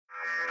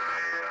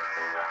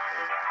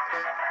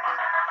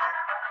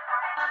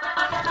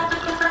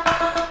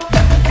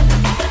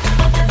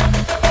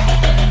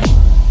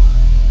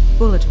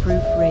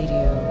Bulletproof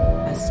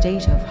Radio, a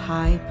state of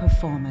high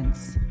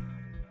performance.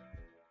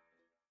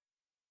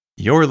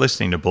 You're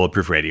listening to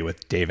Bulletproof Radio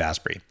with Dave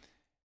Asprey.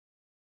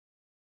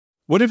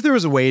 What if there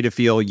was a way to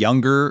feel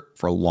younger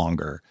for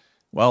longer?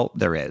 Well,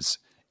 there is.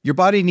 Your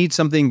body needs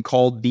something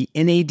called the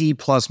NAD+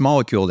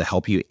 molecule to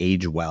help you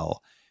age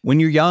well. When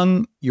you're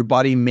young, your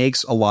body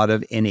makes a lot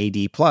of NAD+,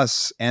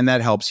 and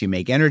that helps you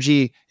make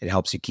energy, it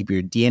helps you keep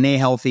your DNA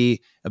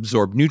healthy,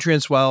 absorb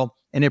nutrients well,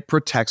 and it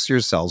protects your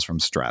cells from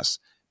stress.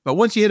 But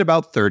once you hit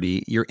about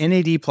 30, your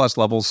NAD+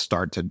 levels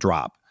start to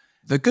drop.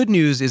 The good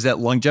news is that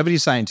longevity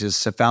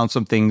scientists have found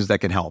some things that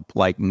can help,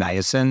 like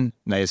niacin,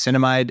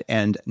 niacinamide,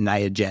 and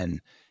Niagen.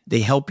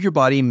 They help your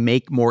body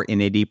make more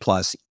NAD+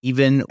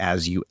 even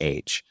as you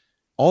age.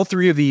 All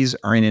three of these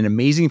are in an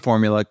amazing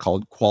formula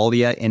called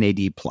Qualia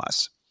NAD+.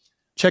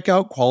 Check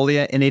out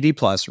Qualia NAD+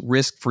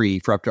 risk-free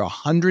for up to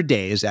 100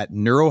 days at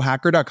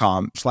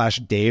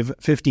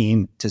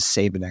neurohacker.com/Dave15 to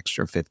save an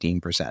extra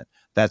 15%.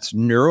 That's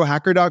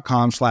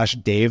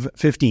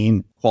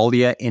neurohacker.com/Dave15,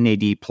 Qualia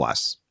NAD+.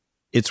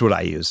 It's what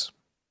I use.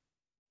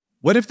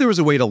 What if there was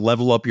a way to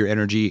level up your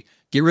energy,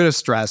 get rid of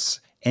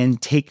stress,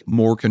 and take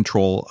more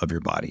control of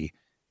your body?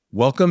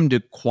 Welcome to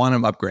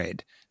Quantum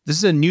Upgrade. This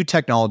is a new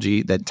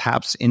technology that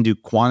taps into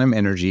quantum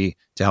energy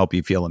to help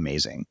you feel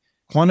amazing.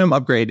 Quantum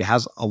Upgrade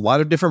has a lot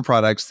of different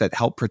products that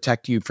help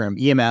protect you from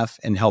EMF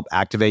and help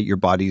activate your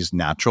body's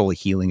natural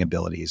healing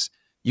abilities.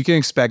 You can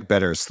expect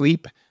better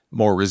sleep,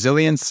 more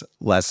resilience,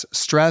 less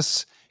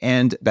stress,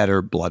 and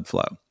better blood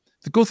flow.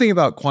 The cool thing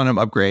about Quantum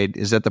Upgrade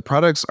is that the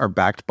products are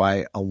backed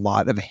by a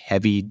lot of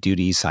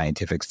heavy-duty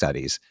scientific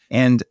studies,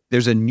 and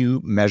there's a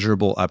new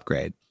measurable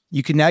upgrade.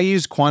 You can now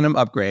use Quantum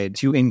Upgrade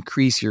to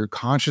increase your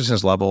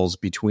consciousness levels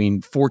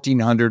between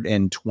 1400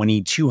 and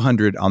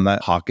 2200 on the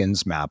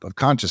Hawkins map of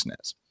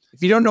consciousness.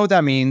 If you don't know what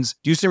that means,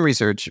 do some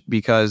research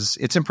because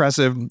it's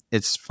impressive,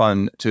 it's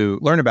fun to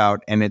learn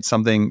about, and it's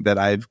something that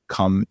I've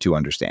come to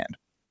understand.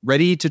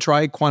 Ready to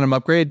try Quantum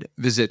Upgrade?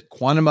 Visit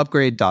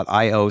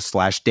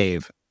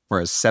quantumupgrade.io/Dave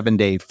for a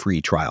 7-day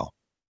free trial.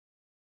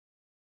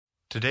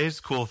 Today's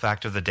cool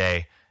fact of the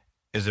day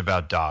is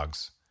about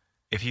dogs.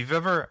 If you've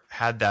ever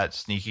had that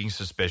sneaking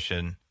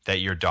suspicion that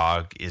your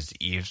dog is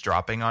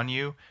eavesdropping on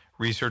you,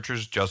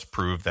 researchers just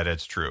proved that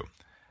it's true.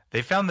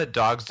 They found that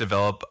dogs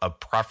develop a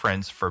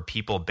preference for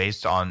people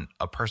based on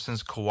a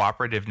person's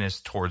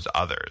cooperativeness towards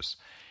others.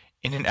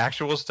 In an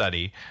actual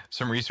study,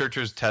 some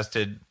researchers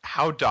tested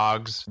how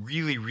dogs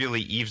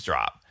really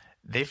eavesdrop.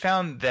 They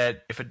found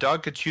that if a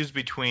dog could choose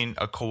between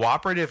a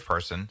cooperative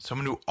person,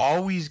 someone who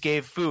always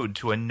gave food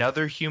to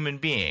another human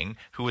being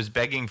who was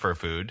begging for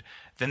food,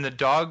 then the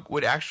dog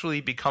would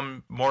actually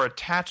become more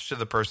attached to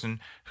the person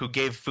who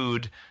gave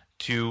food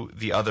to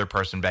the other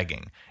person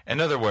begging.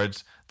 In other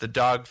words, the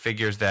dog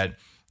figures that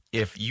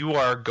if you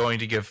are going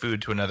to give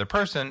food to another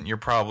person, you're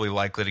probably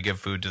likely to give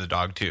food to the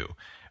dog too.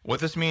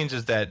 What this means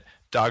is that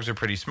dogs are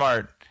pretty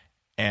smart,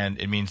 and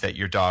it means that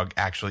your dog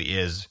actually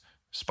is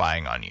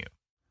spying on you.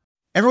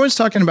 Everyone's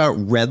talking about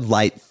red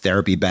light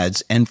therapy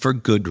beds, and for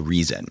good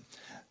reason.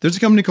 There's a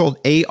company called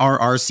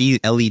ARRC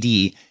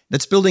LED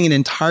that's building an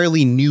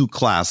entirely new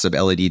class of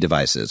LED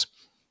devices.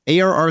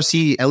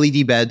 ARRC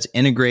LED beds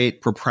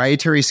integrate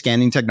proprietary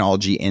scanning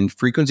technology and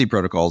frequency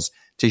protocols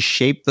to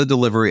shape the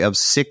delivery of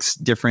 6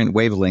 different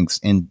wavelengths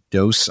in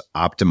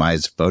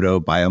dose-optimized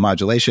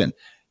photobiomodulation.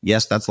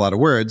 Yes, that's a lot of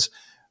words.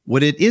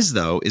 What it is,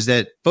 though, is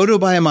that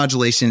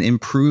photobiomodulation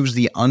improves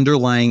the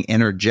underlying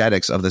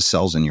energetics of the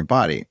cells in your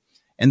body.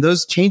 And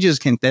those changes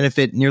can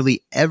benefit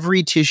nearly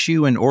every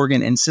tissue and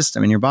organ and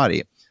system in your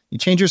body. You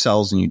change your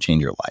cells and you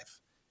change your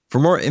life. For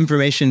more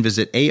information,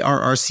 visit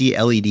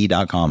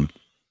arrcled.com.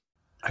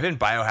 I've been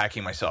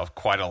biohacking myself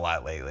quite a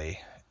lot lately,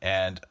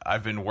 and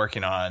I've been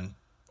working on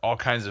all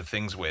kinds of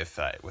things with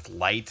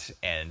light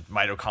and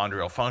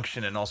mitochondrial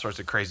function and all sorts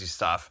of crazy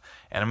stuff.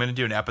 And I'm going to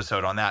do an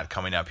episode on that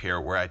coming up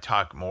here where I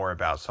talk more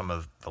about some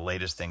of the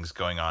latest things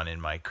going on in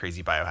my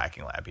crazy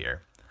biohacking lab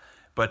here.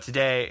 But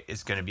today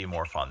is going to be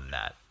more fun than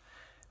that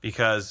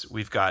because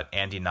we've got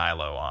Andy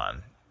Hnilo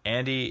on.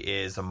 Andy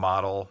is a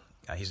model.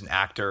 He's an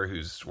actor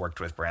who's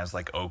worked with brands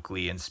like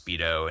Oakley and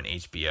Speedo and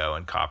HBO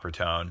and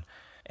Coppertone.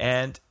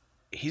 And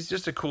he's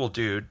just a cool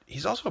dude.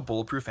 He's also a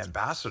bulletproof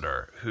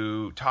ambassador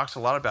who talks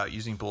a lot about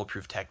using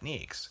bulletproof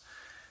techniques.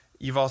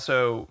 You've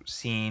also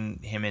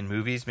seen him in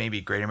movies, maybe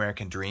Great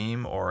American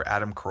Dream or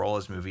Adam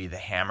Carolla's movie, The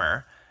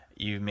Hammer.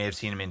 You may have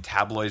seen him in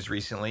tabloids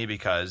recently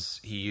because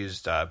he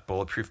used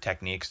bulletproof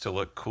techniques to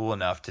look cool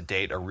enough to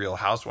date a Real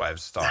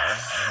Housewives star.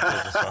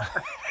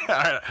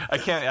 I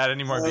can't add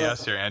any more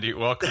BS here, Andy.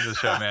 Welcome to the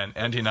show, man.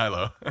 Andy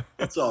Hnilo.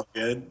 It's all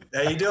good.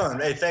 How you doing?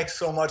 Hey, thanks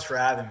so much for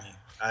having me.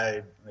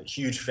 I'm a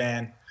huge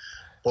fan.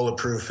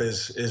 Bulletproof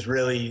is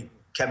really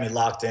kept me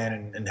locked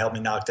in and helped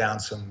me knock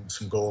down some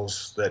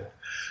goals that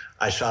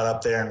I shot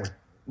up there and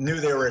knew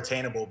they were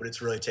attainable, but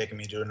it's really taken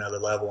me to another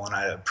level, and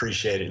I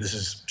appreciate it. This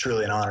is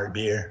truly an honor to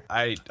be here.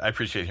 I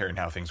appreciate hearing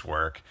how things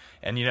work.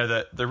 And,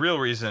 the real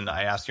reason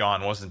I asked you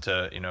on wasn't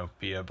to,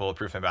 be a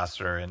Bulletproof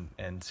ambassador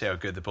and say how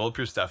good the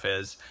Bulletproof stuff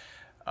is,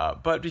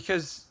 but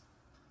because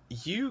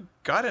you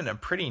got in a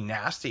pretty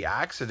nasty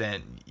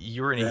accident.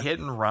 You were in a hit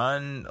and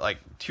run, like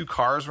 2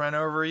 cars ran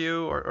over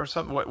you or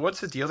something.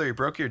 What's the deal there? You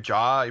broke your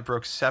jaw, you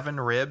broke 7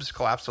 ribs,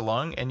 collapsed a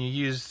lung, and you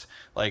used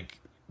like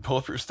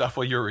Bulletproof stuff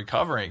while you were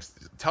recovering.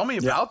 Tell me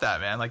about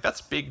that, man. Like,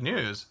 that's big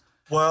news.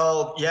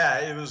 Well, yeah,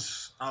 it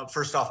was,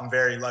 first off, I'm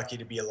very lucky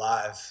to be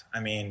alive. I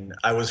mean,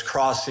 I was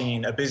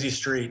crossing a busy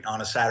street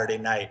on a Saturday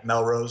night,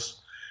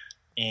 Melrose,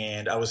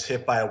 and I was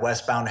hit by a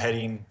westbound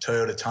heading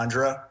Toyota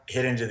Tundra,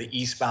 hit into the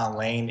eastbound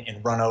lane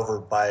and run over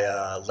by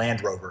a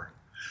Land Rover.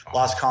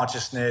 Lost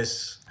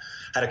consciousness,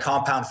 had a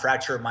compound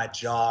fracture of my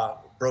jaw,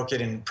 broke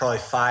it in probably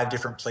 5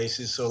 different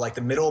places. So like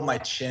the middle of my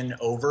chin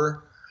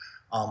over,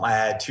 I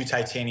had 2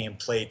 titanium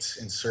plates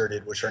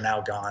inserted, which are now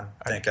gone.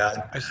 Thank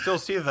God. I still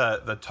see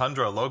the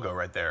Tundra logo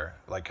right there,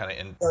 like kind of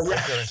in. Oh,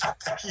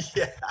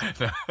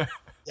 yeah.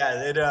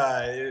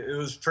 Yeah, it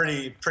was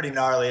pretty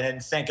gnarly,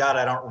 and thank God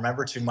I don't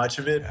remember too much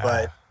of it. Yeah.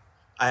 But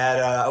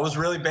I was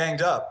really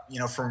banged up,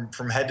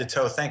 from head to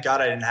toe. Thank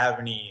God I didn't have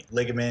any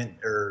ligament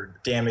or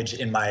damage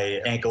in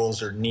my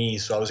ankles or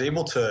knees, so I was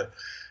able to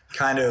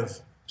kind of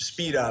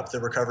speed up the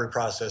recovery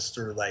process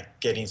through like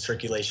getting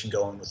circulation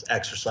going with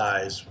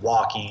exercise,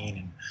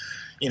 walking,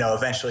 and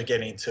eventually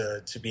getting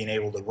to being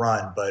able to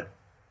run. But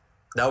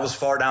that was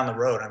far down the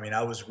road. I mean,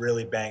 I was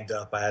really banged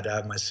up. I had to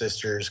have my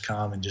sisters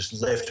come and just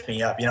lift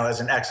me up.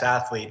 As an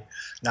ex-athlete,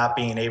 not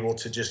being able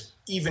to just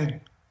even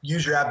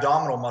use your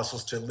abdominal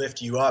muscles to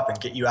lift you up and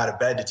get you out of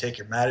bed to take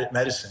your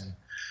medicine,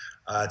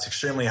 it's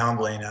extremely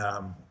humbling.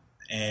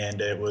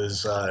 And it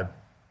was,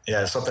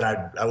 something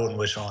I wouldn't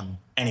wish on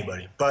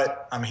anybody.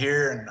 But I'm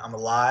here and I'm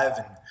alive,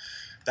 and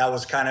that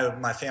was kind of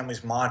my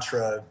family's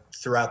mantra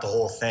throughout the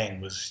whole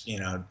thing was,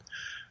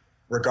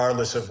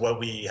 regardless of what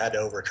we had to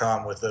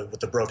overcome with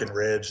the broken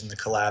ribs and the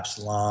collapsed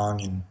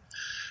lung and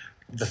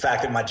the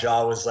fact that my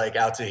jaw was like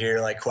out to here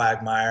like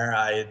Quagmire,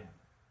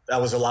 I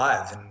was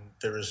alive, and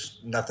there was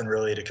nothing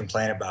really to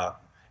complain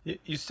about.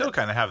 You still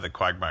kind of have the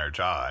Quagmire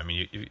jaw. I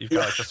mean, you've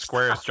got like the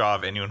squarest jaw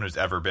of anyone who's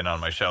ever been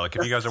on my show. Like,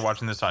 if you guys are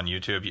watching this on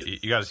YouTube,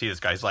 you got to see this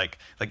guy's like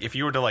if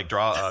you were to like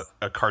draw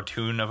a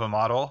cartoon of a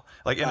model,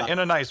 like in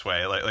a nice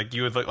way, like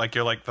you would look like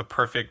you're like the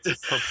perfect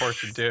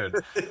proportioned dude.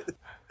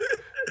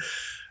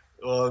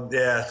 Well,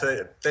 yeah,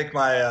 thank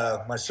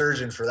my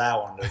surgeon for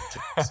that one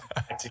to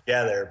back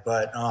together.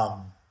 But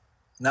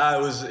no,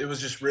 it was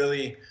just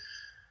really,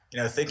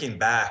 thinking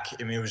back.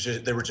 I mean,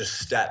 there were just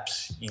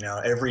steps.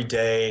 Every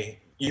day,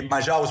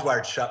 my jaw was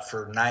wired shut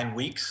for 9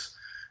 weeks,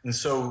 and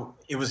so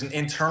it was an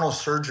internal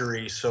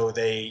surgery. So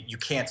you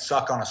can't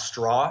suck on a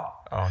straw.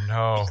 Oh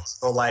no!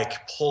 So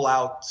like pull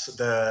out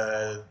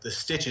the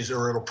stitches,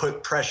 or it'll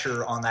put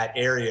pressure on that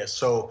area.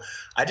 So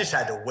I just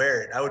had to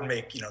wear it. I would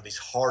make these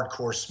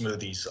hardcore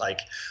smoothies like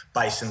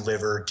bison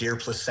liver, deer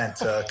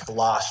placenta,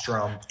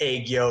 colostrum,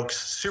 egg yolks,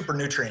 super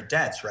nutrient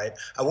dense. Right?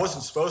 I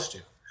wasn't supposed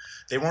to.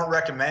 They weren't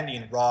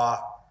recommending raw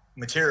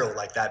material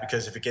like that,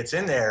 because if it gets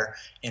in there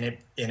and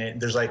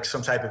there's like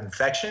some type of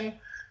infection,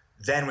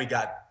 then we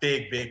got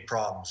big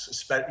problems,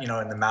 especially,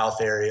 in the mouth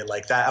area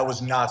like that. I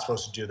was not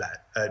supposed to do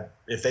that.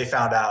 If they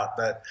found out,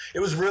 that it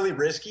was really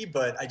risky,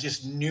 but I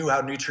just knew how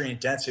nutrient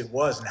dense it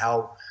was, and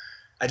how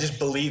I just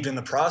believed in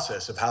the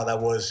process of how that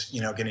was,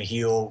 going to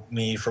heal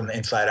me from the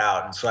inside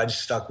out. And so I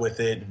just stuck with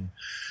it,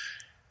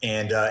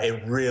 and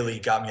it really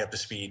got me up to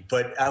speed.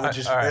 But I would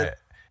just. All right.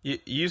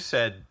 You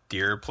said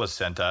deer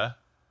placenta.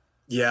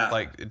 Yeah.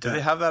 Like, do they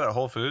have that at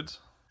Whole Foods?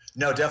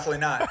 No, definitely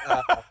not.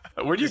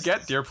 Where do you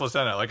get deer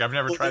placenta? Like, I've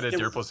never tried a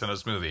deer placenta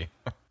smoothie.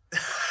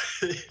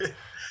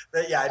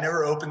 Yeah, I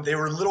never opened. They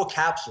were little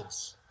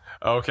capsules.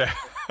 Okay.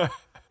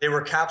 They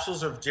were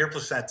capsules of deer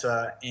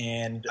placenta,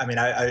 and I mean,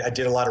 I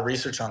did a lot of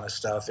research on this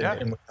stuff,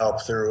 and with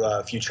help through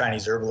a few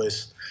Chinese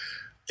herbalists.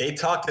 They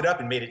talked it up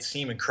and made it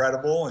seem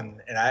incredible,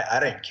 and I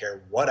didn't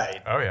care what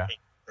I ate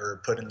or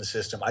put in the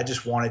system. I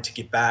just wanted to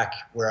get back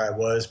where I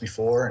was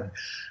before, and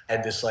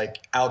had this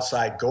like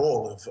outside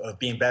goal of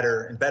being in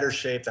better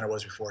shape than I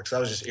was before, because I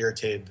was just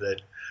irritated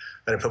that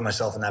I put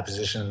myself in that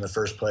position in the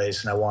first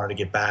place, and I wanted to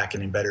get back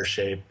and in better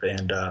shape.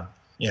 And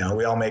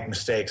we all make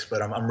mistakes,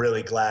 but I'm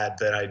really glad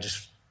that I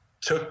just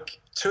took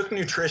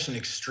nutrition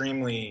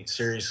extremely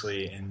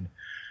seriously and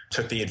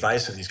took the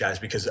advice of these guys,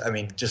 because I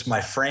mean, just my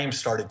frame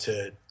started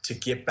to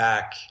get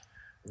back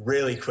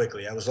really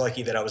quickly. I was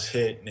lucky that I was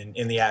hit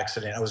in the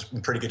accident. I was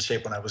in pretty good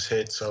shape when I was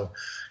hit. So,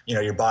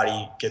 your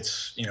body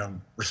gets,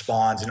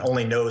 responds and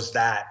only knows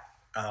that,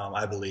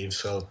 I believe.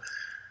 So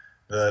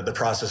the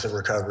process of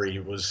recovery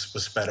was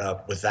sped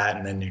up with that,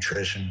 and then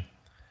nutrition.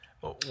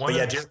 But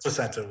yeah, deer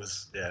placenta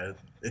was,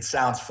 it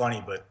sounds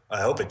funny, but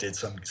I hope it did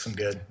some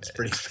good. It's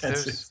pretty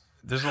expensive.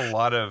 There's a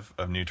lot of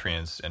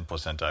nutrients in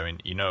placenta. I mean,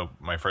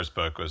 my first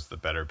book was the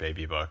Better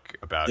Baby book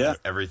about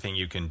everything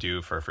you can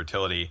do for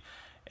fertility.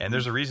 And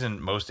there's a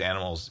reason most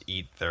animals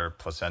eat their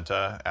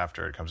placenta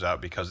after it comes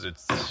out, because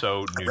it's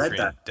so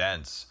nutrient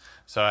dense.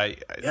 So I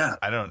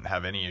don't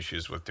have any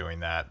issues with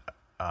doing that.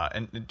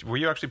 And were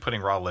you actually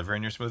putting raw liver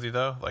in your smoothie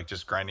though? Like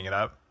just grinding it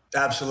up?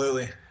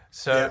 Absolutely.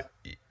 So,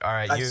 all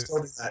right. I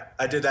still do that.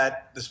 I did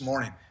that this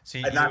morning.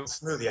 See, not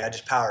smoothie. I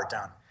just power it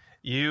down.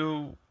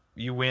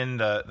 You win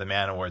the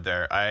man award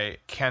there. I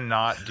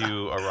cannot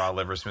do a raw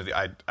liver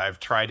smoothie. I've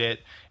tried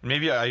it.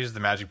 Maybe I use the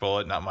Magic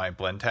Bullet, not my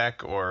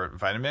Blendtec or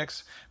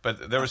Vitamix,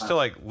 but there was still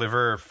like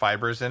liver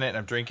fibers in it, and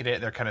I'm drinking it,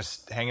 and they're kind of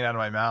hanging out of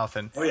my mouth,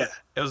 and it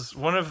was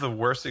one of the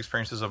worst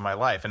experiences of my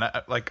life. And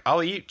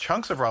I'll eat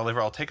chunks of raw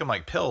liver, I'll take them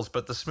like pills,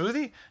 but the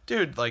smoothie,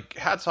 dude, like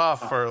hats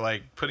off for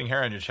like putting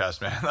hair on your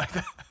chest, man. Like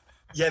that.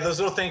 Yeah, those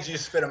little things, you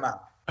spit them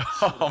out.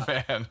 Oh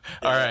man!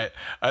 All right.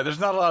 There's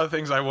not a lot of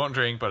things I won't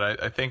drink,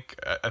 but I think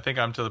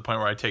I'm to the point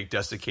where I take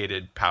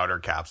desiccated powder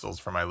capsules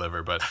for my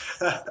liver. But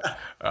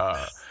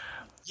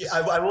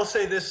I will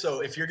say this. So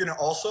if you're gonna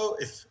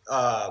if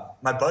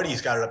my buddy's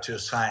got it up to a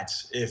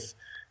science. If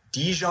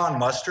Dijon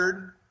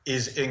mustard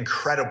is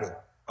incredible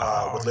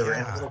with liver,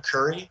 and a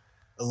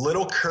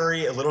little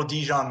curry, a little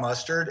Dijon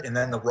mustard, and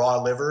then the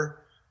raw liver,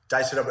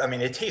 dice it up. I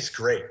mean, it tastes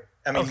great.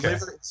 I mean,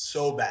 liver is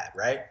so bad,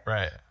 right?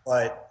 Right.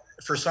 But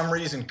for some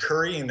reason,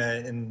 curry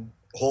and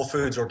Whole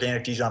Foods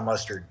organic Dijon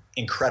mustard,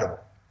 incredible.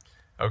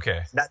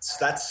 Okay.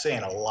 That's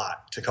saying a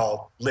lot to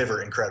call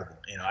liver incredible,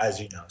 as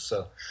you know.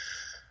 So,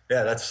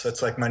 yeah,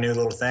 that's like my new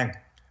little thing.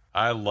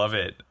 I love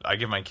it. I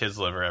give my kids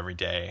liver every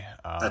day.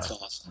 That's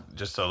awesome.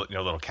 Just a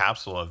little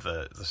capsule of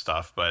the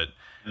stuff. But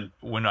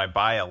when I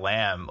buy a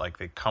lamb, like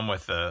they come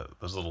with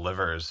those little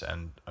livers,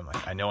 and I'm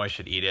like, I know I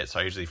should eat it, so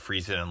I usually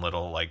freeze it in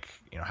little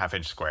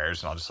half-inch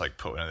squares, and I'll just like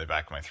put one in the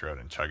back of my throat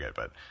and chug it.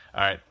 But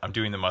all right, I'm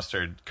doing the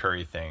mustard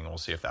curry thing. We'll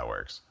see if that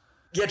works.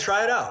 Yeah,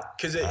 try it out,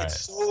 because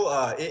it's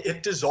so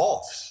it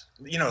dissolves.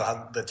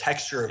 The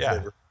texture of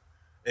liver.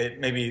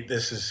 Maybe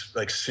this is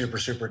like super,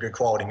 super good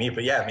quality meat,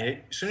 but yeah, I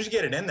mean, as soon as you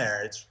get it in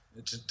there, it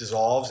just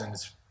dissolves, and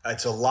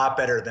it's a lot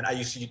better than I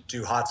used to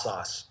do hot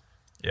sauce.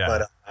 Yeah,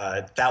 but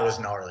that was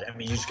gnarly. I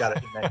mean, you just got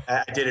to.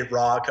 I did it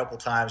raw a couple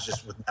times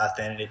just with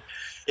nothing.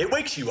 It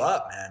wakes you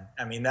up, man.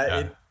 I mean,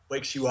 it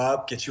wakes you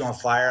up, gets you on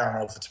fire. I don't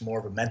know if it's more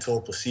of a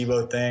mental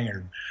placebo thing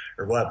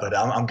or what, but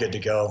I'm good to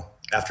go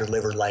after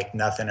liver like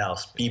nothing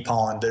else. Bee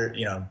pollen,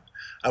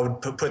 I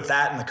would put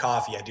that in the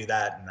coffee. I do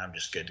that, and I'm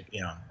just good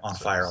to, on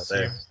fire all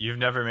day. You've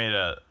never made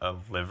a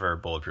liver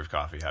bulletproof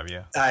coffee, have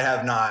you? I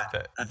have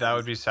not. That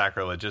would be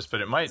sacrilegious, but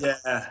it might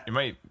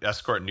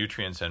escort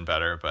nutrients in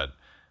better. But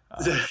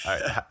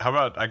how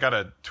about, I got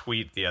a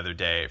tweet the other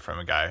day from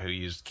a guy who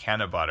used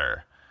canna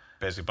butter,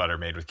 basically butter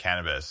made with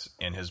cannabis,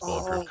 in his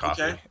bulletproof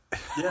coffee. Okay.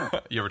 Yeah.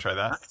 You ever tried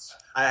that?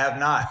 I have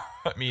not.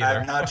 Me either. I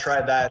have not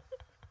tried that.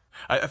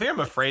 I think I'm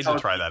afraid to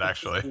try that,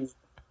 actually.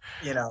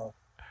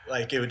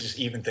 Like it would just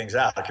even things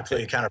out.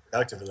 Completely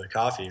counterproductive with the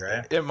coffee,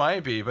 right? It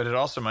might be, but it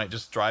also might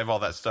just drive all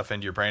that stuff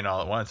into your brain all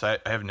at once. I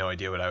have no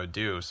idea what I would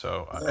do.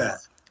 So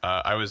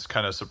I was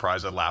kind of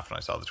surprised. I laughed when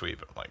I saw the tweet,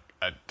 but I'm like,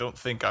 I don't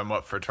think I'm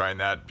up for trying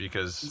that,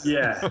 because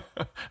it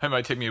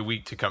might take me a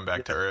week to come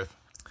back to earth.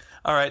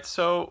 All right.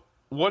 So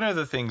one of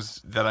the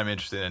things that I'm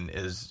interested in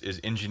is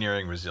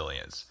engineering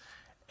resilience,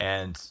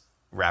 and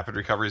rapid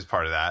recovery is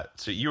part of that.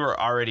 So you are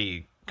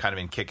already kind of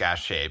in kick-ass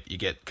shape. You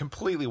get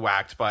completely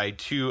whacked by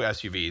 2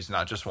 SUVs,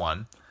 not just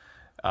one,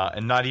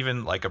 and not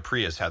even like a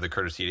Prius had the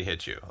courtesy to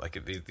hit you. Like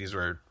these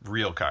were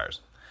real cars,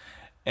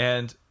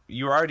 and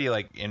you were already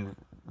like in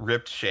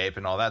ripped shape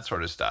and all that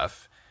sort of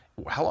stuff.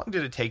 How long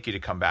did it take you to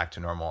come back to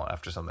normal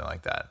after something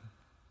like that?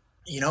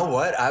 You know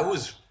what? I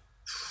was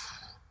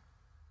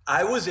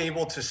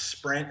able to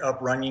sprint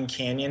up Runyon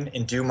Canyon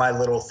and do my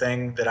little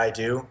thing that I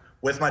do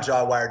with my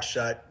jaw wired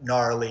shut,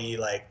 gnarly,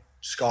 like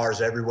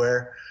scars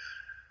everywhere.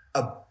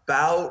 I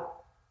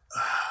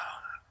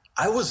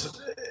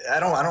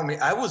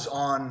was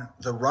on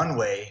the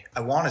runway, I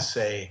want to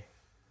say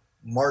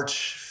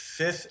March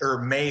 5th or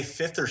May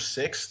 5th or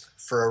 6th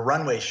for a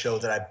runway show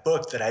that I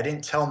booked that I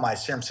didn't tell my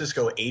San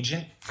Francisco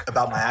agent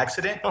about my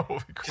accident,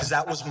 because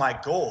that was my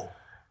goal,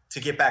 to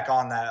get back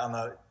on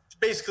the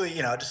basically,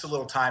 just a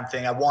little time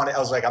thing. I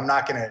was like, I'm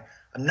not going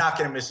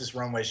to miss this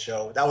runway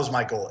show. That was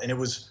my goal. And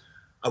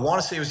I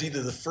want to say it was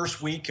either the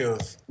first week of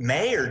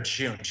May or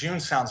June. June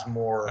sounds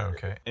more.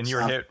 Okay. And you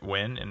were hit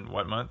when? In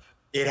what month?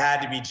 It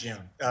had to be June.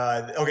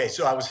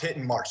 So I was hit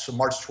in March. So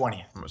March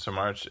 20th. So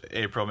March,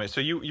 April, May. So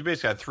you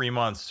basically had 3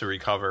 months to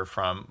recover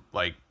from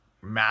like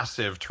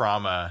massive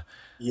trauma.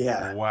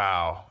 Yeah.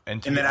 Wow.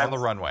 And then on the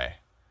runway.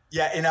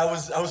 Yeah. And I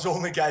was the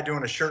only guy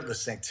doing a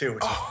shirtless thing too.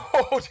 Dude.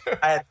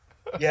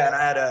 And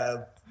I had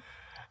a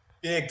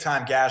big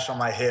time gash on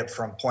my hip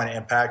from point of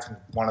impact from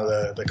one of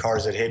the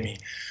cars that hit me.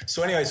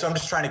 So anyway, I'm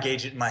just trying to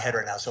gauge it in my head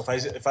right now. So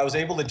if I was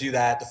able to do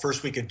that the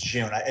first week of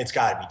June, it's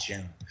got to be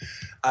June.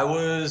 I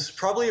was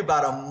probably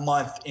about a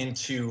month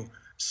into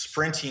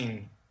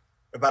sprinting,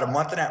 about a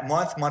month and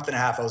a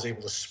half. I was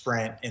able to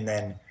sprint and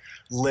then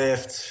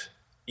lift,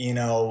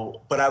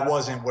 but I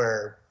wasn't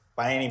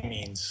by any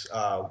means,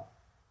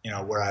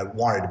 where I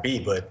wanted to be.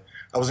 But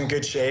I was in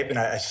good shape, and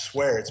I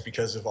swear it's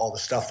because of all the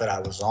stuff that I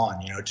was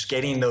on, just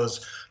getting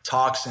those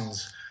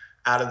toxins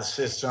out of the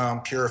system,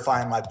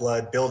 purifying my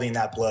blood, building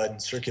that blood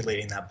and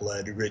circulating that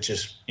blood. It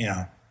just,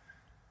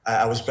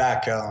 I was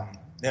back, I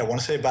want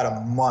to say about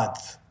a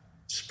month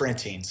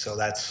sprinting. So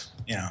that's,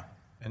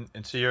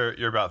 And so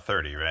you're about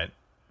 30, right?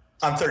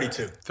 I'm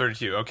 32.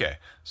 32. Okay.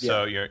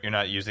 So you're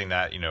not using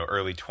that,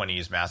 early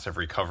 20s massive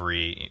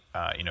recovery,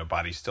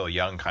 body still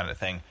young kind of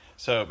thing.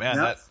 So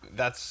man,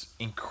 that's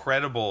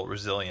incredible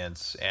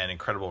resilience and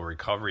incredible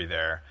recovery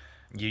there.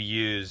 You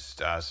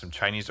used some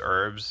Chinese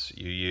herbs.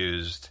 You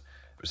used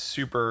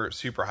super,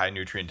 super high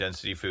nutrient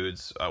density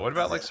foods. What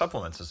about like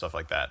supplements and stuff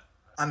like that?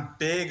 I'm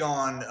big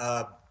on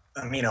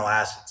amino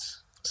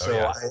acids.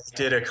 So I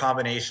did a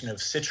combination of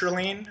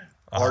citrulline,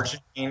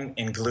 arginine,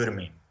 and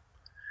glutamine.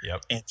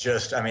 Yep. And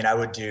just, I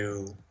would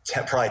do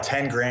probably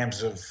 10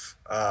 grams of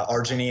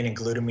arginine and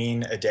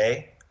glutamine a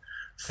day.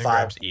 10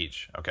 grams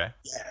each. Okay.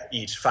 Yeah,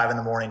 each. 5 in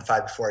the morning,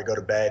 5 before I go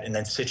to bed. And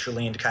then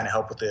citrulline to kind of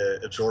help with the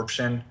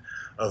absorption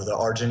of the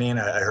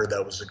arginine. I heard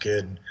that was a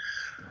good,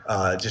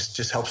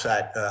 just helps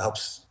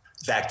helps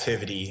the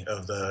activity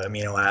of the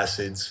amino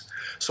acids.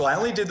 So I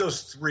only did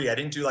those 3. I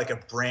didn't do like a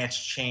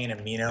branch chain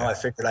amino. Yeah. I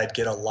figured I'd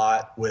get a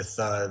lot with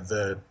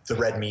the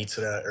red meat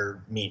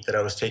that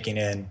I was taking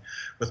in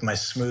with my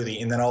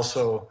smoothie. And then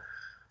also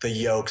the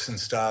yolks and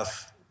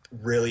stuff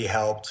really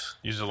helped.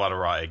 Use a lot of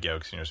raw egg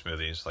yolks in your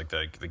smoothies, like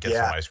the get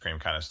some ice cream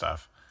kind of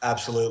stuff.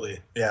 Absolutely.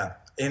 Yeah.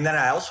 And then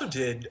I also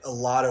did a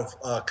lot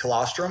of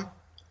colostrum.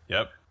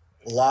 Yep.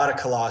 A lot of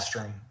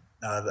colostrum.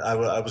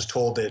 I was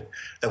told that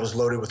was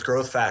loaded with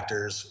growth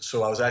factors,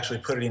 so I was actually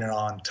putting it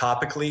on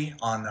topically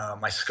on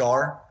my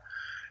scar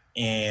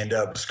and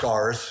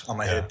scars on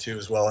my head too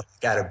as well. I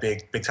got a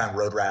big time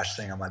road rash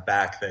thing on my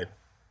back that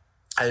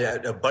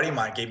a buddy of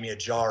mine gave me a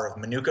jar of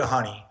Manuka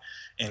honey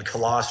and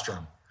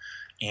colostrum.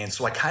 And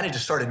so I kind of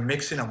just started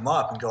mixing them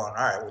up and going,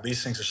 all right, well,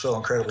 these things are so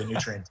incredibly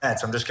nutrient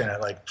dense. I'm just going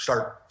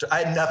to I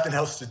had nothing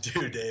else to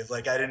do, Dave.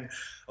 I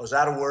was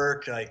out of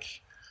work, I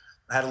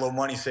had a little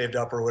money saved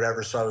up or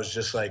whatever. So I was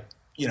just I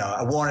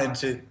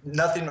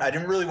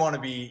didn't really want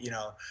to be,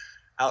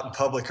 out in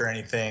public or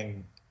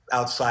anything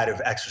outside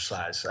of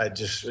exercise. I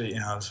just,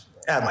 I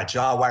had my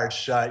jaw wired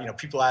shut.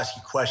 People ask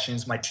you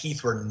questions. My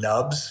teeth were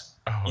nubs.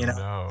 Oh,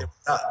 no. They were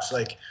nubs.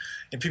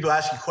 And people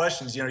ask you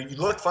questions, you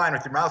look fine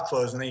with your mouth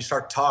closed, and then you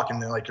start talking,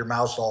 and then your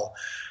mouth's all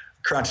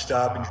crunched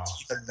up and your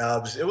teeth are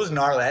nubs. It was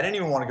gnarly. I didn't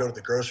even want to go to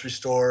the grocery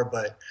store,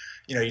 but,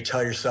 you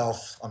tell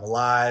yourself I'm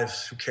alive.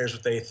 Who cares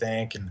what they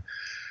think? And,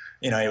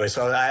 anyway,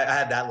 so I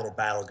had that little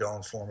battle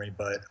going for me.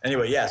 But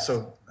anyway,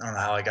 so I don't know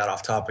how I got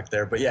off topic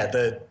there. But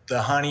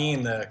the honey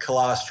and the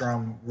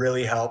colostrum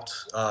really helped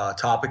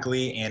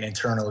topically and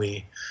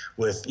internally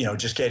with,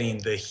 just getting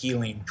the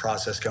healing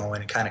process going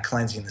and kind of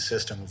cleansing the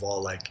system of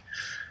all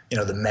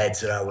the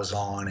meds that I was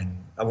on. And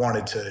I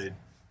wanted to,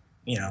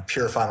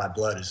 purify my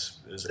blood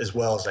as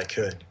well as I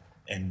could.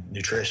 And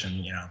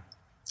nutrition,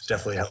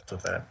 definitely helped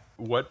with that.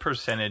 What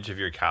percentage of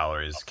your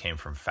calories came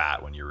from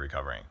fat when you were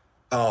recovering?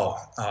 Oh,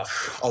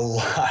 a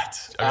lot.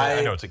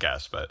 I know it's a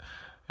guess, but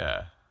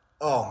yeah.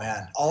 Oh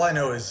man. All I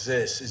know is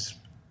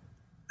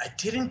I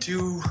didn't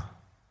do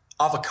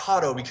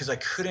avocado because I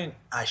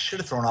should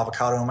have thrown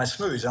avocado in my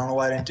smoothies. I don't know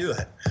why I didn't do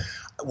it.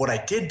 What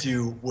I did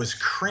do was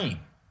cream.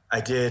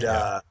 I did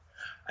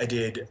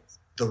the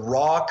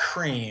raw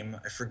cream.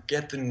 I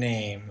forget the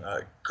name,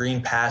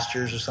 Green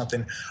Pastures or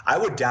something. I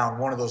would down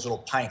one of those little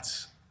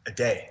pints a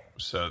day.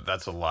 So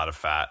that's a lot of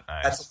fat.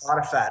 Nice. That's a lot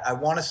of fat. I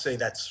want to say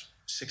that's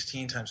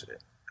 16 times,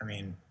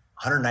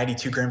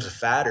 192 grams of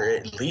fat, or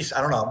at least,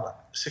 I don't know,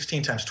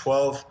 16 times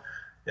 12,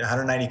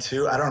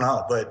 192. I don't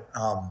know. But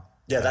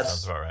that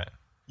sounds about right.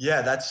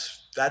 Yeah,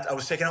 that's that. I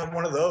was taking out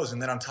one of those.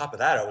 And then on top of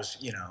that, I was,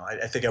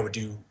 I think I would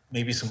do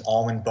maybe some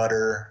almond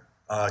butter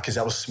because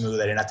that was smooth.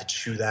 I didn't have to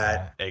chew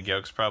that. Egg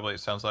yolks probably, it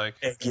sounds like.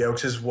 Egg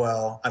yolks as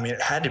well.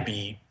 It had to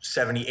be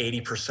 70,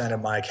 80%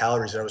 of my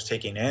calories that I was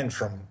taking in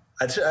from,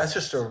 that's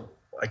just a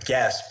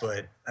guess,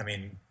 but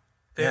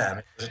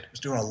I was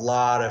doing a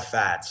lot of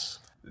fats.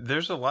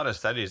 There's a lot of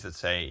studies that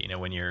say,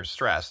 when you're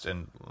stressed,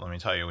 and let me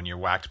tell you, when you're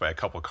whacked by a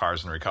couple of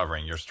cars and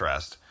recovering, you're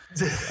stressed,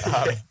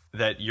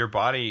 that your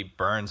body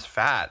burns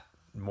fat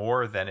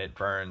more than it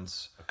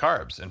burns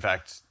carbs. In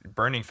fact,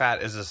 burning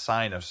fat is a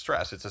sign of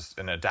stress. It's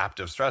an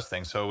adaptive stress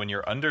thing. So when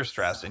you're under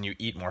stress and you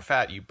eat more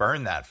fat, you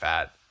burn that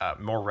fat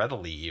more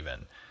readily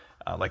even.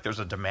 There's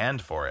a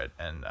demand for it.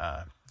 And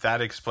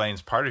that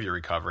explains part of your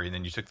recovery. And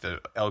then you took the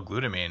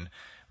L-glutamine,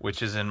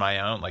 which is in my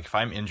own, if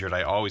I'm injured,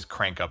 I always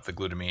crank up the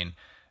glutamine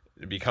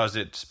because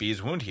it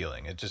speeds wound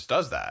healing. It just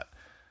does that.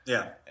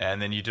 Yeah.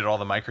 And then you did all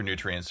the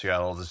micronutrients. So you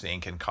had all the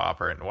zinc and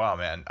copper. And wow,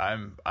 man,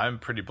 I'm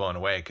pretty blown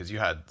away because you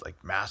had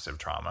massive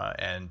trauma.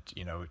 And,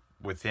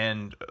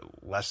 within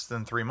less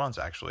than 3 months,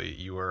 actually,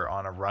 you were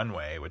on a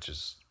runway, which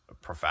is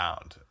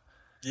profound.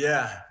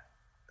 Yeah.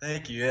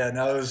 Thank you. Yeah,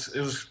 no, it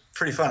was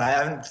pretty fun. I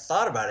haven't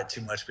thought about it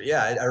too much, but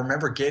yeah, I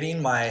remember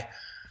getting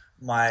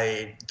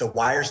the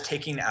wires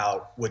taken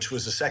out, which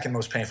was the second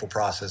most painful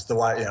process.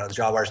 The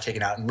jaw wires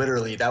taken out, and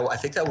literally I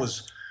think that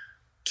was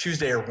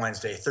Tuesday or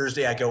Wednesday.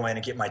 Thursday, I go in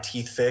and get my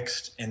teeth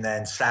fixed. And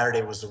then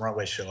Saturday was the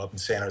runway show up in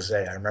San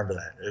Jose. I remember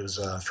that. It was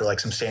for like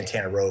some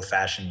Santana Row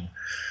fashion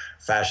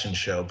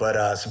show,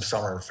 but some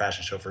summer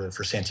fashion show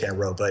for Santana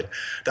Row. But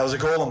that was a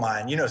goal of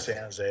mine. You know San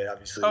Jose,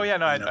 obviously. Oh, yeah.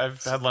 No,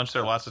 I've had lunch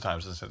there lots of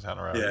times in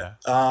Santana Row.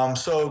 Yeah.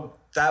 So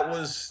that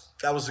was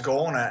the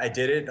goal, and I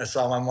did it. I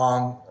saw my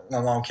mom. My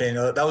mom came.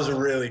 That was a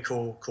really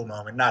cool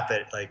moment. Not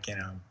that like, it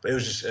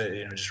was just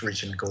just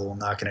reaching the goal and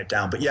knocking it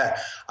down. But yeah,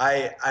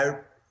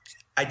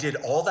 I did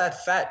all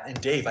that fat, and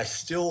Dave, I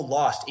still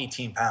lost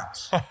 18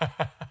 pounds.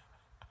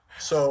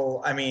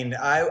 So I mean,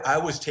 I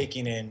was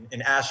taking in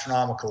an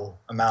astronomical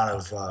amount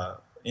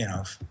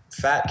of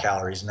fat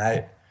calories, and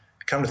I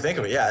come to think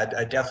of it, yeah,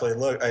 I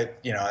definitely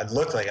I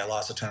looked like I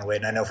lost a ton of weight,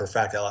 and I know for a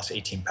fact I lost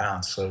 18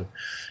 pounds. So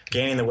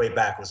gaining the weight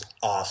back was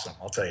awesome.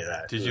 I'll tell you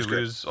that. Did you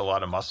lose a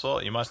lot of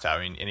muscle? You must have.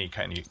 I mean, any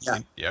kind of.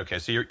 Yeah. Okay,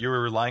 so you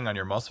were relying on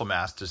your muscle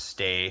mass to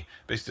stay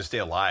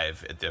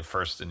alive at the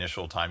first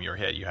initial time you were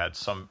hit. You had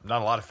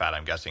not a lot of fat,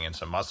 I'm guessing, and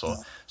some muscle.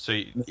 Yeah. So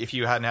if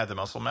you hadn't had the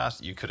muscle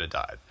mass, you could have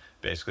died,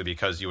 basically,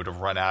 because you would have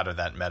run out of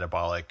that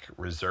metabolic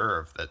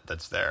reserve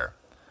that's there.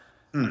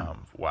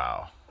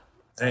 Wow.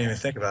 I didn't even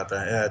think about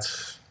that. Yeah,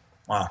 it's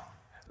wow.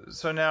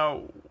 So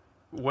now,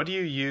 what do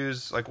you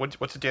use? Like,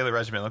 what's a daily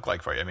regimen look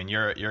like for you? I mean,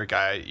 you're a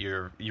guy.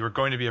 You were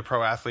going to be a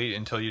pro athlete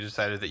until you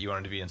decided that you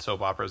wanted to be in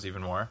soap operas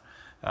even more.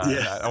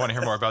 I want to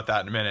hear more about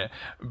that in a minute.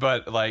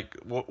 But like,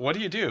 what do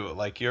you do?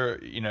 Like,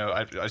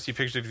 I see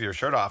pictures of your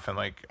shirt off, and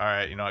like, all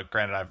right,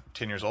 granted, I'm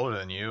 10 years older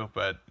than you,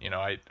 but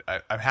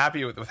I'm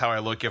happy with how I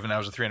look, given I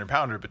was a 300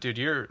 pounder. But dude,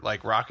 you're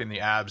like rocking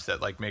the abs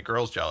that like make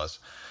girls jealous.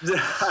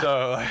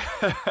 So,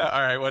 all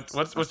right,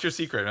 what's your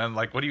secret, man?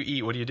 Like, what do you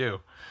eat? What do you do?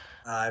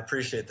 I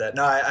appreciate that.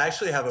 No, I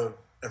actually have a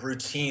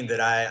routine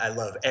that I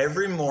love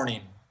every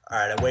morning. All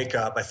right, I wake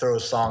up, I throw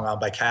a song on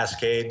by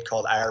Cascade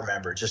called I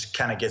Remember. It just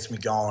kind of gets me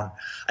going.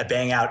 I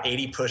bang out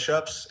 80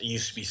 push-ups. It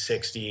used to be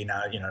 60.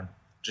 Now,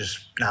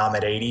 now I'm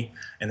at 80,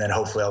 and then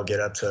hopefully I'll get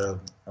up to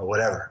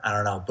whatever. I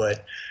don't know.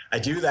 But I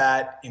do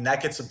that, and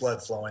that gets the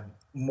blood flowing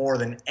more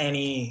than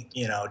any,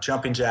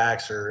 jumping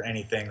jacks or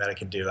anything that I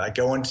can do. I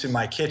go into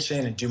my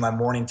kitchen and do my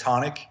morning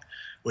tonic,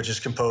 which is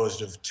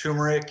composed of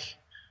turmeric,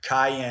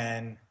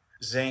 cayenne,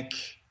 zinc,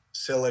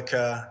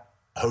 silica,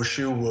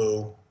 Hoshu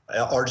Wu,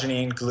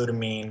 arginine,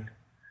 glutamine,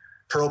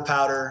 pearl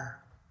powder.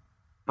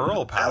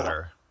 Pearl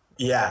powder?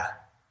 Yeah.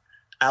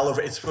 Aloe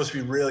vera. It's supposed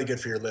to be really good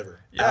for your liver.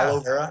 Yeah.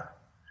 Aloe vera.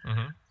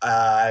 Mm-hmm.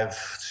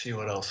 Let's see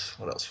what else.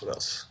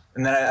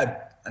 And then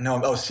I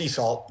know, sea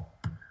salt,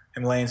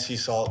 Himalayan sea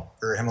salt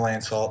or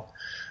Himalayan salt.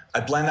 I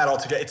blend that all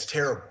together. It's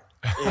terrible.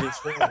 It is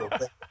horrible.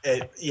 But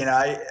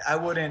I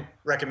wouldn't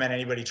recommend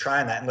anybody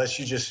trying that unless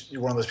you're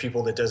one of those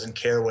people that doesn't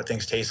care what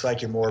things taste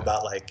like. You're more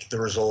about like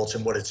the results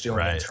and what it's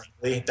doing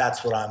internally.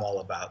 That's what I'm all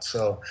about.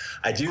 So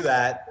I do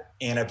that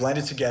and I blend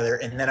it together,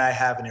 and then I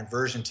have an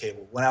inversion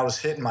table. When I was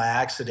hit in my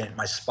accident,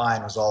 my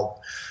spine was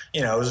all,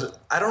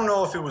 I don't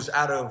know if it was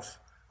out of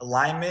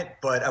alignment,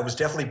 but I was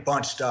definitely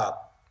bunched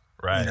up.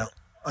 Right.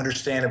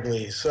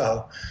 Understandably.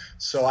 So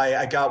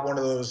I got one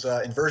of those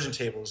inversion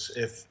tables.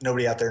 If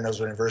nobody out there knows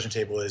what an inversion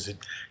table is,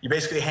 you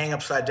basically hang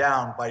upside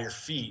down by your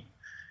feet.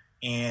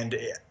 And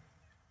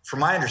from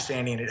my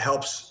understanding, it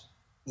helps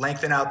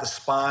lengthen out the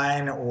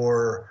spine,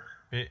 or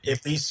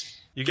at least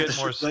you get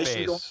more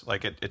space.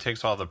 Like it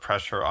takes all the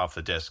pressure off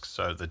the discs,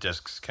 so the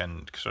discs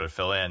can sort of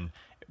fill in.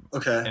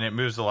 Okay. And it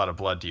moves a lot of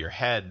blood to your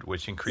head,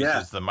 which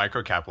increases the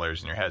microcapillaries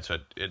in your head. So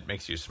it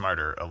makes you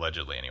smarter,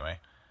 allegedly, anyway.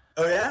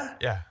 Oh, yeah?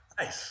 Yeah.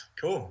 Nice.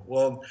 Cool.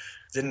 Well,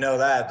 didn't know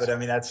that, but I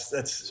mean,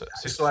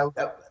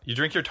 you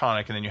drink your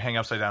tonic and then you hang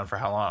upside down for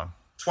how long?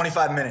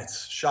 25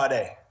 minutes.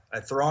 Sade. I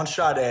throw on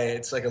Sade.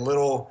 It's like a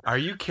little. Are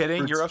you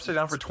kidding? You're upside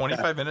down for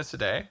 25 minutes a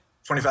day?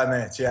 25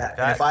 minutes. Yeah.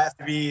 And if I have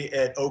to be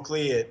at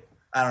Oakley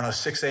at,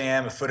 6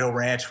 a.m. at Foothill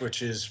Ranch,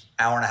 which is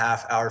hour and a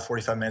half,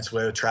 45 minutes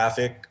away with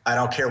traffic, I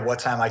don't care what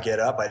time I get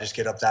up. I just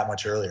get up that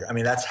much earlier. I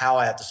mean, that's how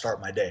I have to start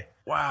my day.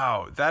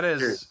 Wow. That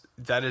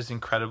is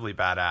incredibly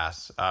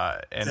badass.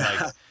 And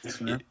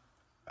like,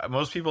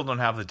 most people don't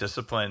have the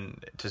discipline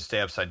to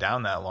stay upside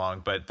down that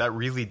long, but that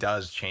really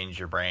does change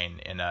your brain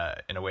in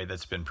a way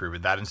that's been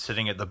proven. That and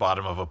sitting at the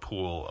bottom of a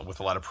pool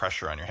with a lot of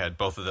pressure on your head,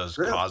 both of those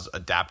cause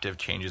adaptive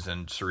changes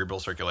in cerebral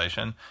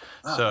circulation.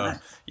 So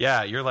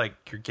yeah, you're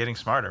getting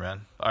smarter,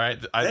 man. All right.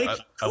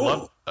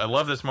 I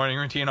love this morning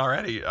routine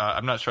already.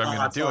 I'm not sure I'm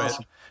going to do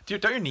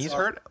it. Don't your knees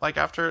hurt like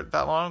after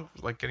that long,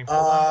 like getting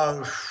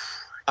pulled?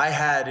 I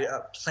had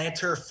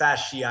plantar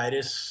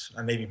fasciitis.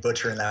 I may be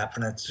butchering that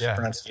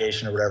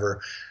pronunciation or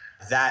whatever.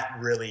 That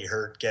really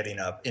hurt getting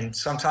up. And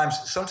sometimes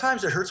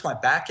it hurts my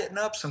back getting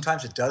up.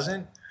 Sometimes it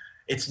doesn't.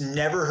 It's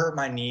never hurt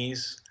my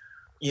knees.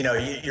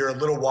 You're a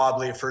little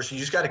wobbly at first. You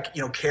just got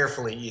to,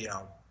 carefully,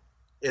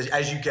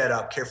 as you get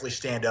up, carefully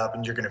stand up,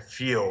 and you're going to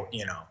feel,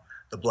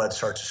 the blood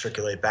start to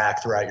circulate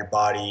back throughout your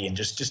body, and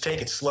just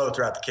take it slow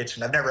throughout the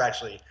kitchen. I've never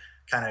actually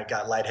kind of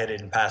got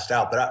lightheaded and passed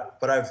out,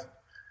 but I've,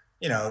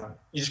 you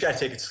just got to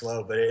take it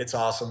slow, but it's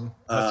awesome.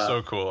 That's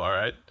so cool. All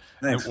right.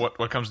 Thanks.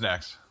 What comes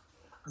next?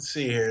 Let's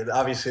see here.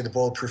 Obviously the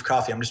bulletproof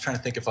coffee. I'm just trying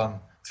to think if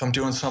if I'm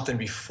doing something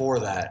before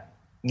that.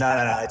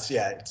 No.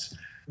 It's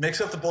mix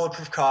up the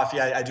bulletproof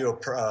coffee. I do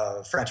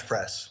a French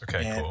press.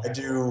 Okay, and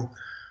cool.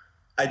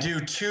 I do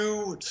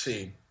two. Let's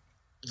see,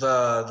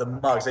 the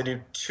mugs. I do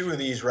two of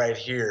these right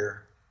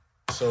here.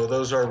 So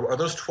those are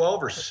those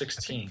 12 or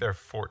 16? I think they're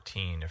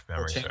 14 if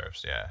memory 14?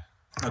 serves. Yeah.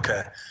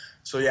 Okay.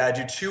 So yeah, I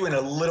do two and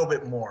a little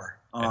bit more.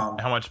 And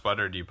how much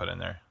butter do you put in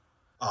there?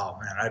 Oh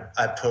man,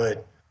 I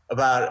put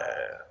about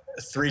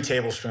 3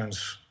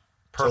 tablespoons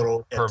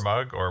total per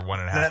mug, or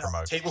 1.5 per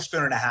mug?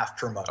 Tablespoon and a half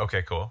per mug.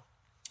 Okay, cool.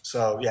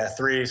 So yeah,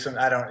 3. So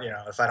I don't,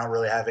 if I don't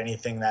really have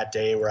anything that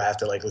day where I have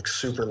to like look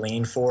super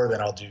lean for, then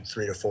I'll do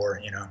 3 to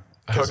 4.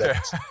 Okay,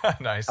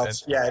 nice.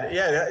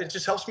 It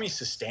just helps me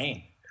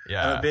sustain.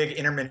 Yeah, I'm a big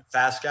intermittent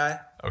fast guy.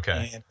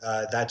 Okay, and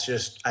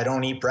I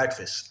don't eat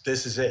breakfast.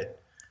 This is it.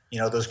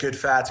 Those good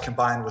fats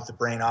combined with the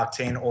brain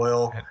octane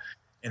oil,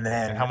 and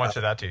how much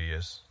of that do you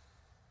use?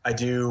 I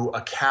do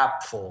a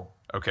capful.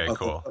 Okay,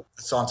 cool.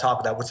 So on top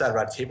of that, what's that,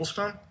 about a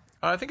tablespoon?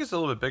 I think it's a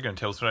little bit bigger than a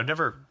tablespoon. I've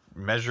never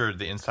measured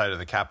the inside of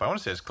the cap. I want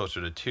to say it's closer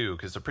to 2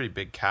 because it's a pretty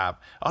big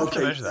cap. I'll have to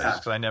measure that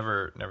just because I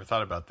never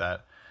thought about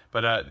that.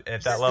 But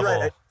at that level,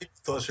 right. It's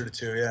closer to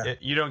 2. Yeah,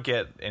 you don't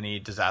get any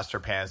disaster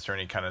pants or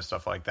any kind of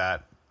stuff like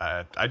that.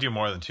 I do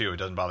more than 2. It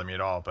doesn't bother me at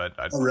all. But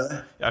really?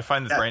 I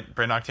find that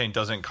brain octane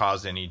doesn't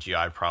cause any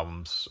GI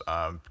problems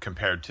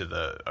compared to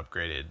the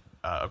upgraded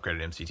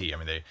MCT.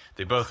 I mean,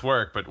 they both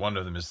work, but one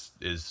of them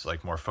is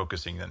like more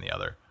focusing than the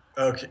other.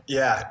 Okay.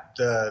 Yeah.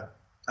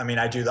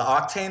 I do the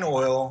octane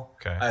oil.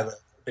 Okay. I have a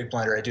big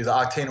blender. I do the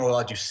octane oil.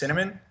 I do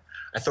cinnamon.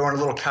 I throw in a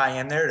little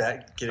cayenne there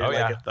to get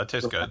it that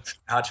tastes good.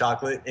 Hot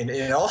chocolate. And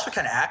it also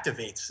kind of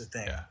activates the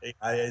thing. Yeah.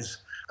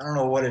 I don't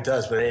know what it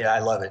does, but I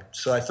love it.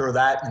 So I throw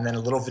that and then a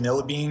little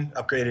vanilla bean,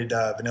 upgraded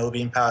vanilla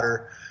bean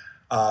powder.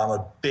 I'm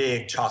a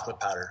big chocolate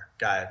powder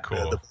guy.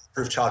 Cool. The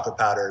proof chocolate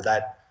powder.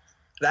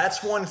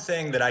 That's one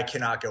thing that I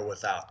cannot go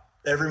without.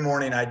 Every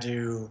morning I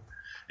do,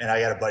 and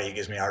I got a buddy who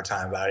gives me a hard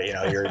time about it,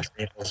 your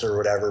adrenals or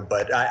whatever,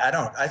 but I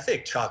don't. I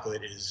think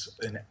chocolate is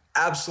an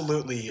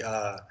absolutely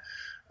a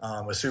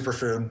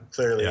superfood,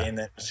 clearly. Yeah. And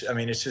then,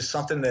 it's just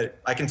something that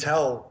I can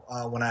tell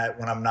when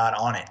I'm not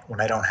on it, when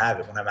I don't have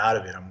it, when I'm out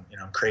of it, I'm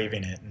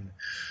craving it. And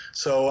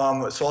so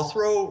I'll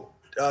throw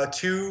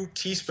 2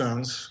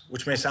 teaspoons,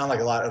 which may sound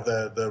like a lot, of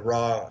the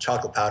raw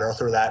chocolate powder. I'll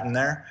throw that in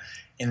there.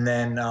 And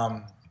then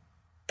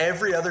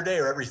every other day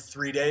or every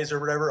 3 days or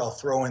whatever, I'll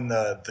throw in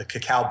the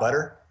cacao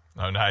butter.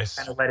 Oh, nice.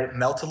 Kind of let it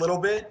melt a little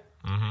bit,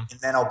 and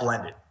then I'll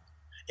blend it.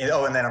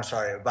 And then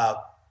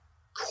about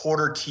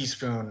 1/4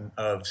 teaspoon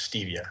of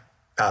stevia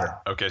powder.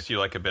 Okay, so you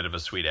like a bit of a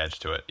sweet edge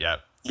to it. Yeah.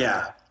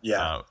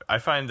 Yeah. I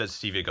find that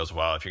stevia goes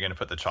well if you're going to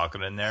put the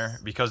chocolate in there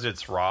because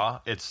it's raw.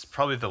 It's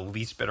probably the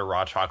least bitter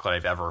raw chocolate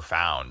I've ever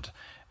found.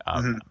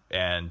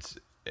 And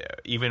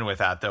even with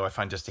that, though, I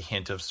find just a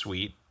hint of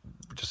sweet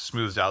just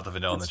smooths out the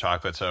vanilla and the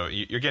chocolate. So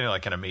you're getting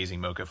like an amazing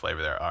mocha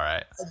flavor there. All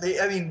right.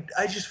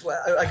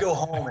 I go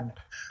home and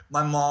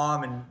my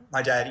mom and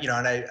my dad,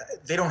 and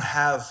they don't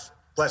have,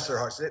 bless their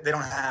hearts, they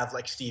don't have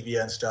like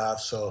stevia and stuff.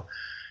 So,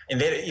 and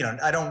they,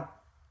 I don't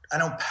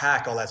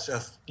pack all that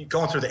stuff.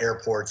 Going through the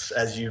airports,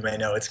 as you may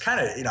know, it's kind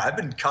of, I've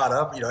been caught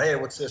up, hey,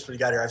 what's this? What do you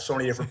got here? I have so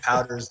many different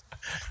powders.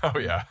 Oh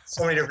yeah.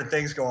 So many different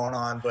things going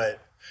on. But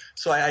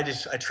so I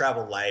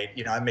travel light,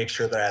 I make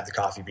sure that I have the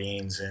coffee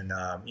beans and,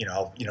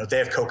 they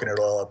have coconut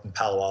oil up in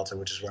Palo Alto,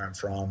 which is where I'm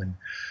from. And,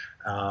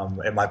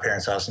 at my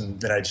parents' house, and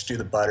then I just do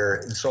the butter.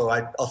 And so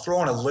I'll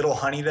throw in a little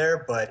honey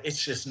there, but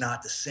it's just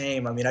not the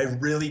same. I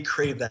really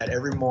crave that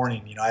every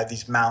morning. I have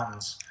these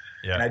mountains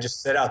and I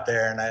just sit out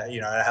there and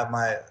I have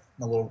my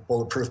little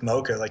bulletproof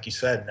mocha, like you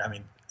said.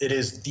 It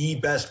is the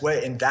best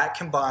way. And that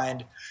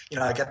combined,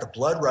 I got the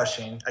blood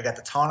rushing, I got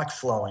the tonic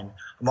flowing.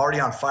 I'm already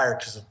on fire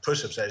because of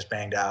push-ups I just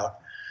banged out.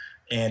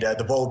 And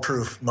the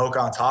bulletproof mocha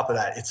on top of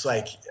that, it's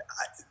like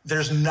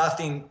there's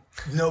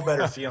no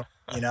better feeling,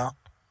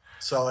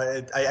 So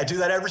I do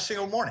that every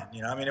single morning.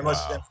 It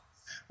must. Wow.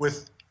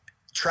 With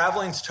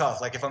traveling's tough.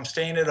 Like if I'm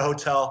staying at a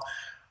hotel,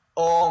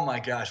 oh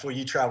my gosh. Well,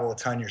 you travel a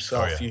ton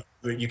yourself. Oh,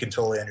 yeah. You can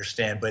totally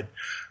understand. But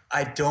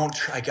I don't.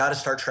 I got to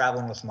start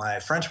traveling with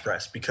my French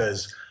press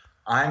because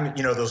I'm,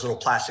 those little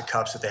plastic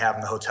cups that they have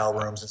in the hotel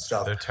rooms and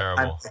stuff. They're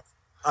terrible.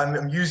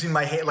 I'm using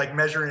my hand, like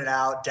measuring it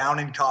out, down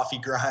in coffee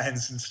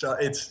grinds and stuff.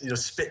 It's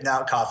spitting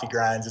out coffee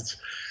grinds.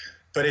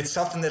 But it's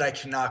something that I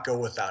cannot go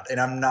without. And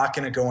I'm not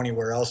going to go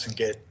anywhere else and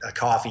get a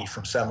coffee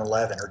from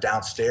 7-Eleven or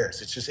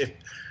downstairs. It's just, if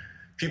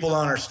people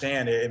don't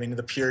understand it,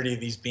 the purity of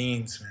these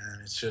beans, man,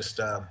 it's just,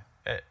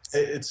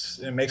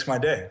 it makes my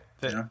day.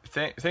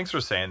 Thanks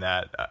for saying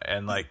that.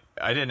 And like,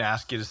 I didn't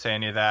ask you to say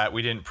any of that.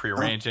 We didn't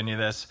prearrange any of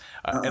this.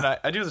 And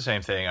I do the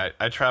same thing.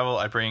 I travel,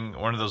 I bring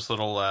one of those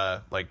little,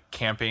 like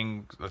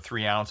camping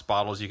 3-ounce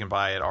bottles you can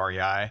buy at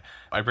REI.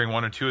 I bring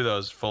 1 or 2 of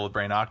those full of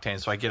brain octane.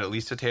 So I get at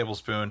least a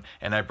tablespoon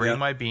and I bring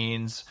my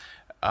beans.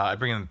 I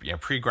bring them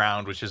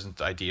pre-ground, which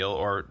isn't ideal,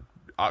 or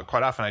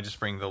quite often I just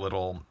bring the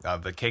little,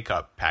 the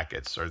K-Cup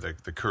packets or the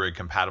Keurig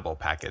compatible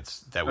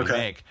packets that we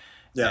make.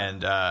 Yeah.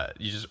 And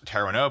you just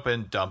tear one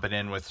open, dump it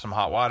in with some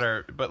hot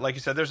water. But like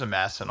you said, there's a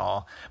mess and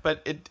all.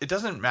 But it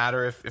doesn't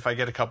matter if I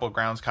get a couple of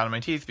grounds caught in my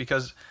teeth,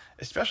 because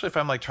especially if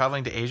I'm like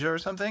traveling to Asia or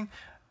something.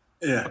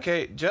 Yeah.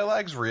 Okay, jet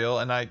lag's real,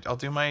 and I'll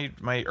do my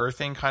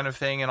earthing kind of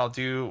thing, and I'll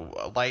do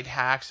light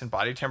hacks and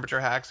body temperature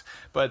hacks.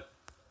 But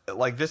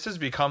like this has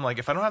become like,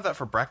 if I don't have that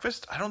for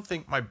breakfast, I don't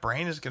think my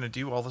brain is going to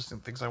do all those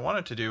things I want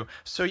it to do.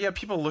 So yeah,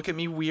 people look at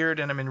me weird,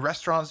 and I'm in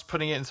restaurants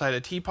putting it inside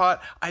a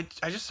teapot. I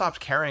just stopped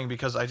caring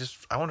because I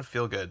want to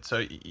feel good.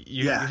 So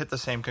you hit the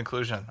same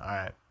conclusion. All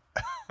right.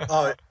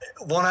 Oh,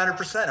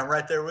 100%. I'm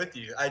right there with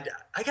you. I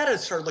got to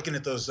start looking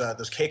at those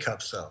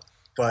K-cups though.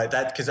 But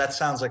because that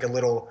sounds like a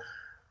little,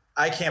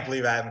 I can't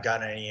believe I haven't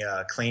gotten any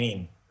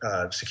cleaning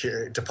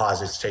secure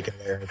deposits taken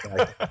there or anything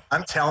like that.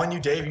 I'm telling you,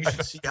 Dave, you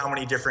should see how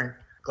many different,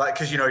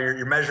 because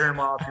you're measuring them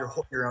off,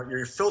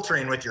 you're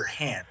filtering with your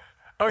hand.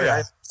 Oh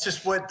yeah,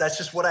 that's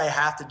just what I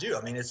have to do.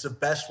 I mean, it's the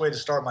best way to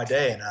start my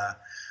day, and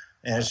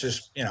it's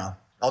just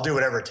I'll do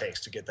whatever it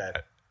takes to get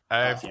that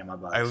coffee in my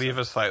body. I leave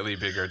a slightly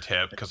bigger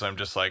tip because I'm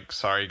just like,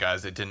 sorry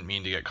guys, I didn't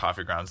mean to get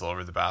coffee grounds all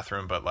over the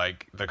bathroom, but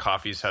like the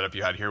coffee setup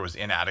you had here was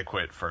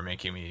inadequate for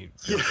making me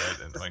feel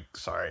good, and like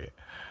sorry.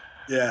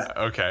 Yeah.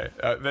 Okay.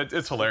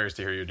 It's hilarious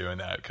to hear you doing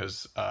that,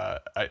 because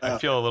I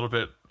feel a little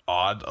bit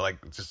odd,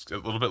 like just a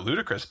little bit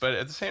ludicrous, but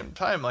at the same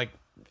time, like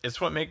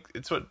it's what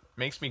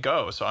makes me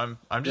go. So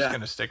I'm just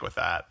going to stick with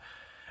that.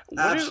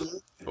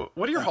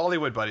 What do your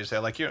Hollywood buddies say?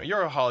 Like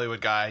you're a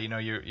Hollywood guy,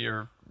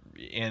 you're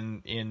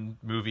in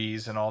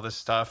movies and all this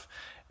stuff,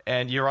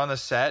 and you're on the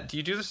set. Do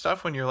you do the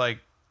stuff when you're like?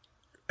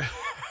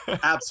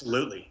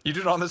 Absolutely. You do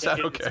it on the set.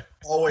 Okay.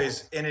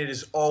 It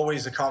is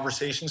always a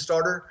conversation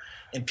starter,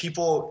 and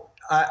people.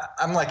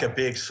 I'm like a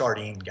big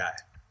sardine guy.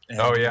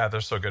 Oh yeah, they're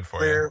so good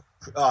for you.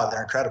 Oh,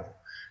 they're incredible.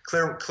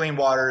 Clean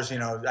waters.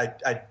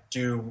 I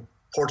do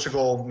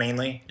Portugal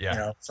mainly.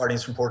 Yeah.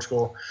 Sardines from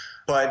Portugal,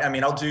 but I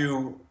mean, I'll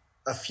do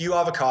a few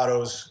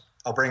avocados.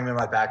 I'll bring them in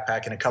my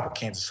backpack and a couple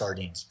cans of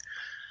sardines.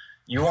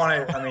 You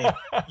want to? I mean,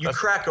 you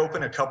crack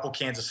open a couple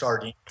cans of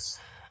sardines,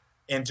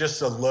 and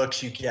just the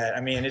looks you get.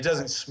 I mean, it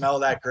doesn't smell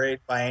that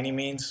great by any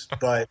means,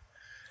 but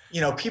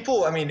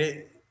people. I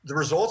mean. The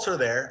results are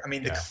there. I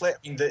mean,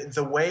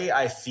 the way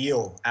I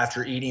feel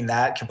after eating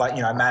that,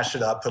 I mash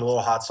it up, put a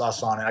little hot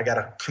sauce on it. I got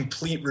a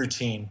complete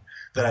routine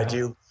that I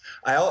do.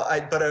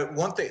 But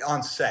one thing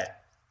on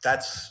set,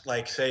 that's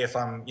like, say if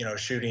I'm,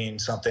 shooting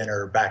something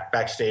or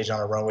backstage on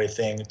a runway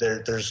thing,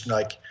 there's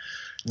like,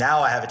 now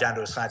I have it down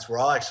to a science where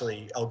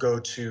I'll go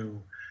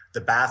to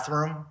the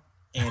bathroom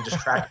and just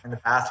crack it in the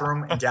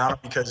bathroom and down,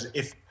 because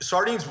if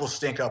sardines will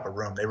stink up a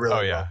room, they really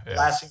will. Yeah.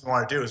 Last thing you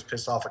want to do is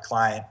piss off a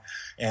client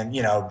and,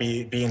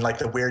 being like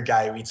the weird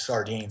guy who eats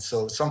sardines.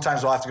 So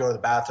sometimes I'll have to go to the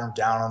bathroom,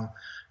 down them,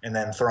 and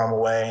then throw them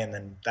away, and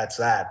then that's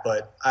that.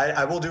 But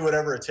I will do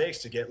whatever it takes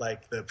to get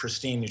like the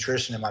pristine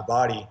nutrition in my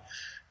body.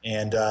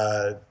 And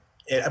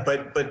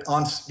because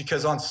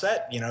on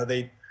set,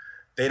 they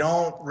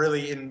don't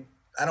really, and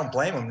I don't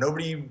blame them.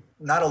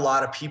 Not a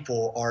lot of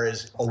people are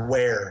as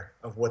aware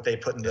of what they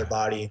put in their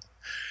body.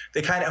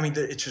 They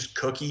it's just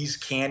cookies,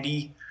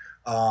 candy,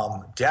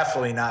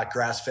 definitely not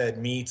grass-fed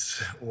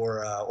meats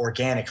or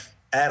organic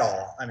at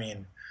all. I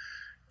mean,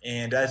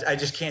 and I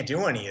just can't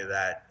do any of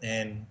that.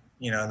 And,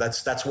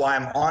 that's why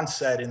I'm on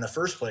set in the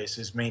first place,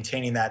 is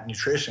maintaining that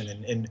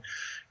nutrition.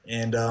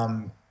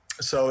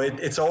 So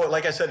it's all,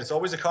 like I said, it's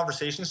always a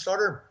conversation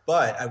starter.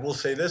 But I will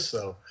say this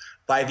though,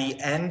 by the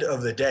end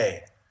of the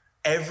day,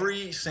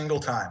 every single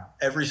thing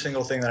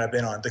that I've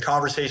been on, the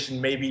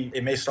conversation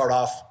may start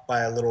off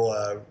by a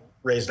little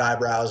raised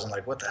eyebrows and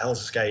like, what the hell is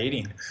this guy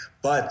eating?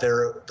 But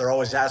they're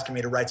always asking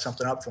me to write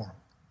something up for them.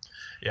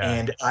 Yeah.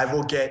 And I've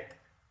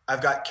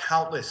got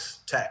countless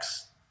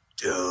texts.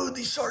 Dude,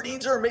 these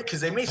sardines are amazing,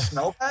 because they may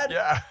smell bad.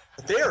 Yeah.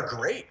 But they are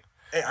great.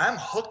 Hey, I'm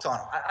hooked on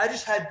them. I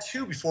just had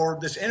 2 before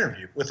this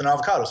interview with an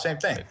avocado. Same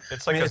thing.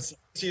 It's like it's the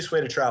easiest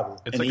way to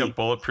travel. It's like a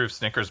bulletproof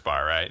Snickers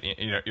bar, right?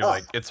 You're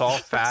like, it's all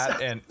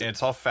fat, and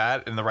it's all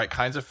fat and the right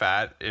kinds of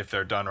fat if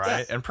they're done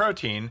right, and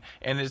protein,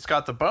 and it's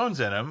got the bones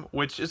in them,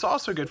 which is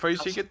also good for you,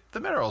 so you get the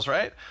minerals,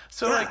 right?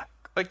 So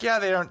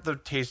they aren't the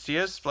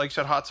tastiest. Like you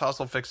said, hot sauce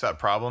will fix that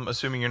problem,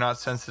 assuming you're not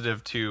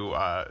sensitive to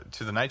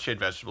the nightshade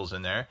vegetables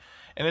in there.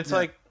 And it's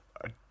like,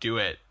 do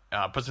it.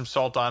 Put some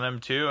salt on them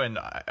too, and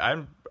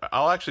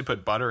I'll actually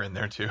put butter in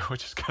there too,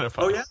 which is kind of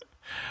fun. Oh yeah.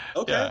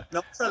 Okay. Yeah.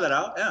 No, try that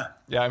out. Yeah.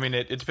 Yeah. I mean,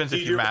 it depends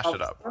if you mash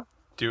it up.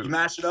 You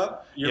mash it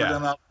up? You ever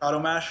done avocado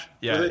mash?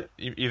 Yeah. With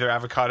it? Either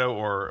avocado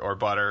or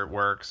butter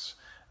works.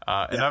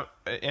 And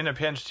in a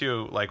pinch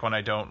too, like when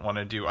I don't want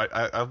to do,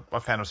 I'm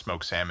a fan of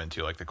smoked salmon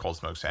too, like the cold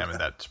smoked salmon.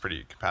 That's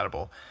pretty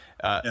compatible.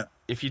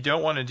 If you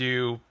don't want to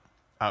do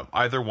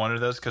either one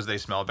of those because they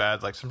smell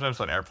bad, like sometimes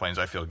on airplanes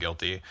I feel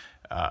guilty.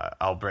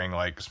 I'll bring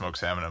like smoked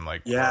salmon. I'm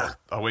like,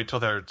 I'll wait till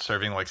they're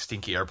serving like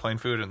stinky airplane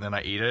food and then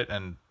I eat it.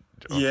 And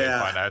fine,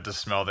 I had to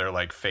smell their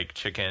like fake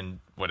chicken,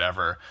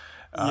 whatever.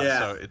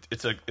 So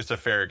it's a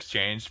fair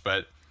exchange.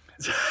 But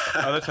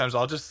other times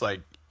I'll just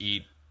like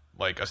eat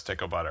like a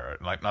stick of butter,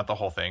 like not the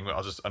whole thing, but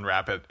I'll just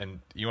unwrap it.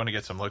 And you want to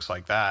get some looks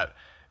like that.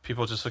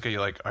 people just look at you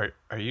like,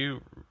 are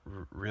you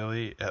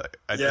really?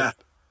 Yeah.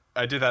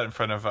 I did that in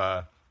front of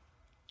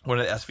one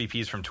of the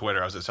SVPs from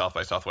Twitter. I was at South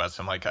by Southwest.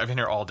 I'm like, I've been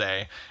here all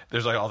day.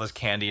 There's like all this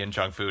candy and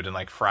junk food and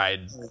like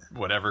fried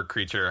whatever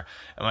creature.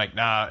 I'm like,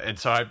 nah. And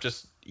so I'm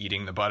just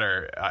eating the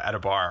butter at a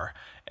bar.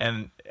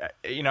 And,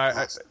 you know,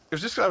 it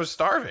was just, I was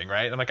starving,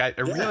 right? I'm like, I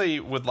really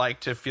would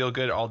like to feel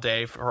good all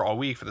day or all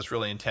week for this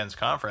really intense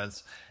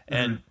conference.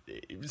 And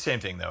same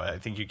thing, though. I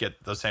think you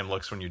get those same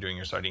looks when you're doing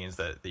your sardines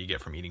that you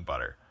get from eating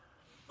butter.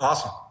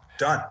 Awesome.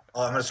 Done.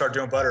 I'm going to start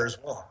doing butter as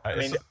well. I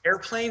mean,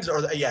 airplanes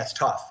it's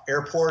tough.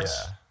 Airports.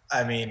 Yeah.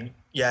 I mean,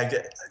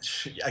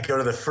 I go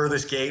to the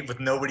furthest gate with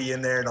nobody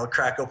in there, and I'll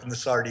crack open the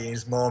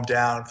sardines, mow them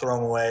down, throw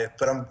them away.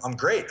 But I'm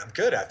great. I'm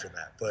good after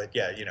that. But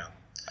yeah, you know.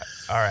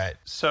 All right.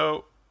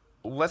 So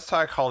let's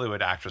talk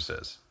Hollywood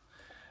actresses.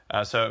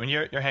 So I mean,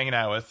 you're hanging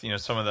out with, you know,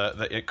 some of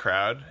the it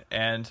crowd,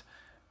 and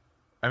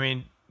I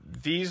mean,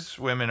 these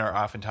women are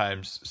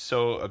oftentimes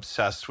so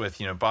obsessed with,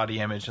 you know, body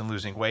image and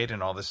losing weight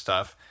and all this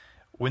stuff.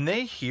 When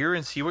they hear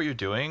and see what you're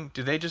doing,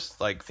 do they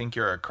just like think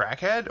you're a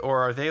crackhead,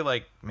 or are they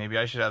like, maybe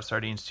I should have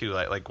sardines too?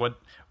 Like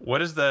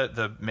what is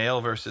the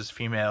male versus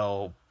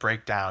female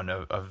breakdown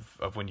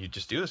of when you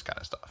just do this kind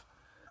of stuff?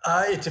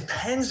 It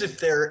depends if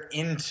they're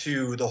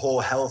into the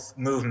whole health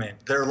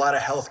movement. There are a lot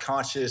of health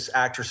conscious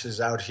actresses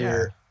out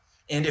here.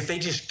 Yeah. And if they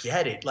just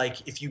get it,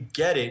 like if you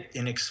get it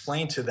and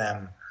explain to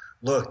them,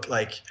 look,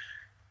 like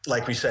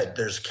we said,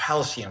 there's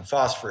calcium,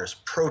 phosphorus,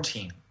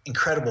 protein,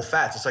 incredible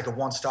fats. It's like a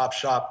one-stop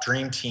shop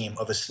dream team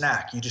of a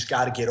snack. You just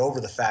got to get over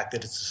the fact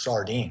that it's a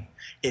sardine.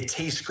 It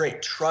tastes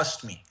great.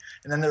 Trust me.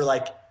 And then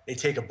they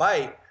take a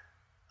bite.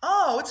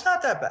 Oh, it's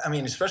not that bad. I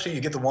mean, especially you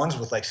get the ones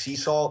with like sea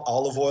salt,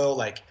 olive oil.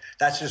 Like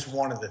that's just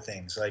one of the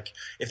things. Like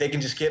if they can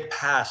just get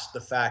past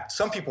the fact,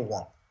 some people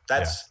won't.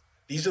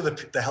 These are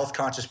the health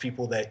conscious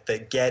people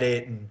that get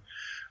it and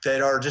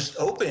that are just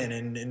open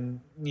and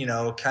you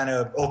know, kind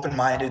of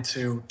open-minded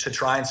to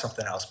trying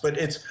something else.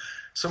 But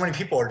so many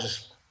people are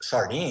just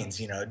sardines,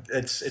 you know,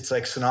 it's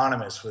like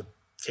synonymous with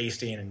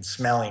tasting and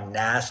smelling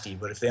nasty.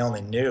 But if they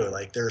only knew,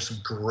 like there are some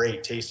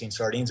great tasting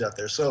sardines out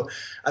there. So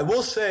I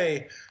will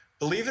say,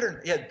 believe it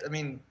or not, I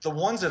mean, the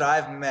ones that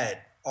I've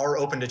met are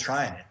open to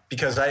trying it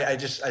because I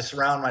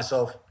surround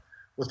myself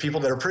with people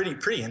that are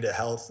pretty into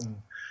health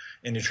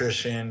and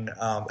nutrition.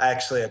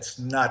 Actually, it's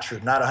not true.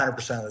 Not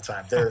 100% of the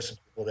time. There are some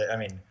people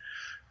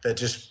that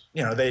just,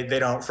 you know, they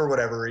don't, for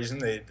whatever reason,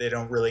 they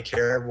don't really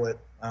care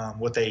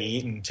what they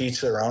eat, and to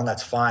each their own.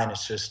 That's fine.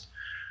 It's just,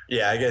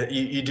 I get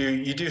you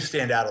do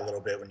stand out a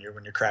little bit when you're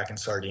cracking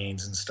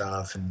sardines and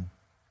stuff.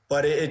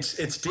 But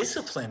it's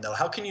discipline though.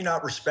 How can you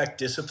not respect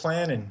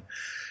discipline?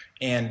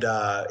 And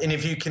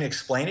if you can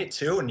explain it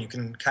too, and you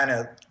can kind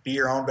of be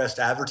your own best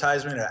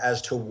advertisement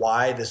as to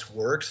why this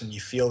works, and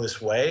you feel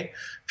this way,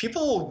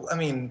 people, I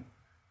mean,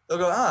 they'll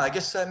go, I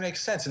guess that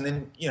makes sense. And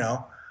then, you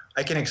know,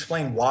 I can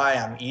explain why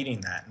I'm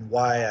eating that and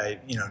why I,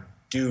 you know,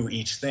 do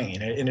each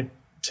thing. And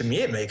to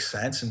me, it makes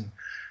sense.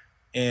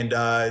 And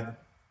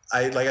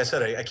like I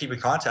said, I keep in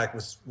contact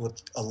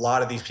with a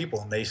lot of these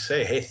people, and they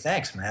say, hey,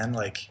 thanks, man.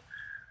 Like,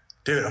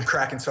 dude, I'm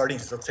cracking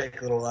sardines. They'll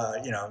take little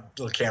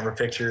camera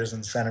pictures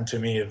and send them to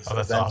me. Oh,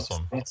 that's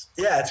awesome.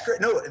 Yeah, it's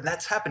great. No, and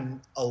that's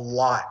happened a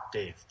lot,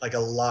 Dave, like a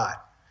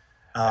lot.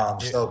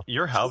 So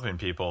you're helping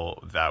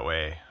people that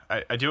way.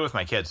 I do it with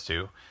my kids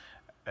too.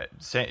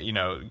 Say, you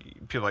know,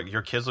 people like,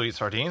 your kids will eat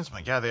sardines. I'm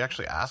like, yeah, they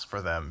actually ask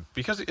for them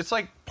because it's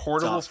like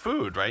portable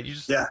food, right?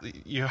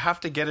 You have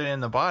to get it in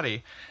the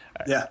body.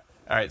 Yeah.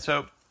 All right.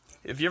 So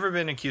have you ever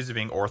been accused of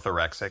being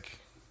orthorexic?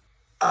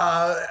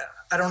 I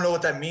don't know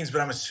what that means,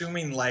 but I'm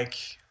assuming like,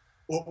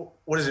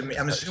 what does it mean?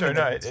 I'm assuming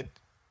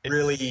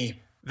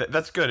really.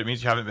 That's good. It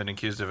means you haven't been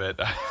accused of it.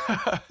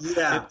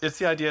 Yeah. It's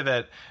the idea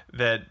that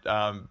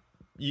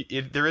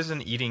there is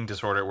an eating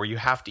disorder where you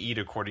have to eat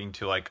according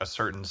to like a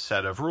certain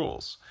set of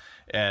rules.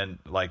 And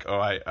like,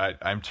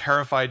 I'm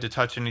terrified to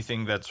touch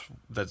anything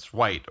that's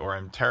white, or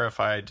I'm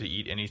terrified to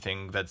eat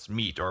anything that's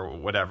meat or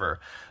whatever.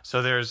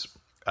 So there's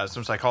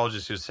some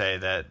psychologists who say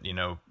that, you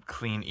know,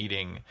 clean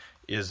eating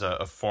is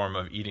a form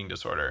of eating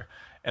disorder.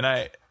 And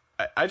I'm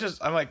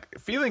like,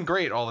 feeling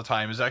great all the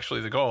time is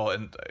actually the goal.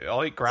 And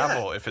I'll eat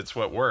gravel if it's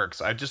what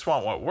works. I just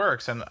want what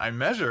works, and I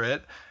measure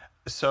it.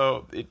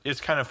 So it's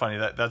kind of funny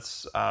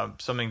that's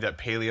something that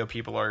paleo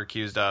people are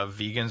accused of,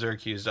 vegans are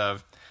accused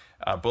of.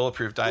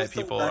 Bulletproof diet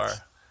people are.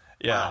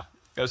 Yeah.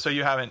 Wow. So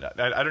you haven't,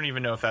 I don't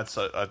even know if that's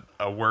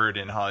a word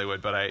in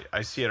Hollywood, but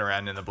I see it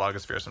around in the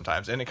blogosphere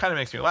sometimes. And it kind of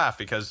makes me laugh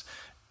because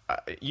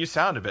you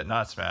sound a bit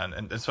nuts, man.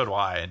 And so do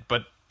I.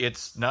 But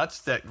it's nuts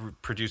that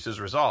produces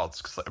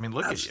results. 'Cause, I mean,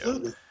 look at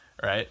you.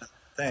 Right?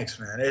 Thanks,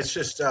 man. It's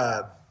just,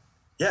 I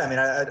mean,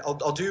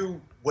 I'll do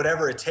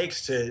whatever it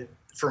takes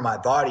for my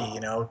body,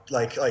 you know,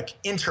 like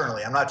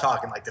internally. I'm not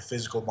talking like the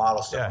physical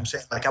model stuff. Yeah. I'm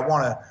saying like I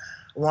want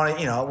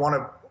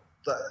to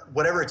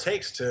whatever it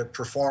takes to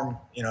perform,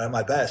 you know, at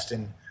my best.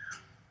 And,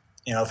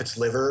 you know, if it's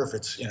liver, if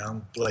it's, you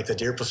know, like the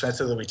deer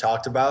placenta that we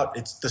talked about,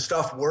 the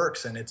stuff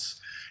works, and it's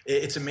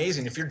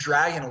amazing. If you're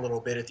dragging a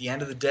little bit at the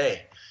end of the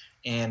day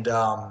and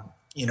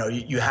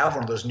you have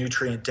one of those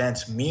nutrient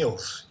dense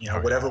meals,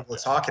 whatever we're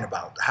talking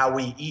about, how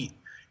we eat.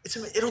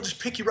 It'll just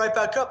pick you right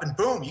back up, and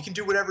boom, you can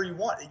do whatever you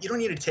want. You don't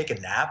need to take a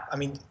nap. I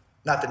mean,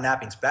 not that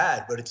napping's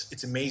bad, but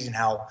it's amazing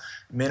how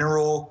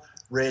mineral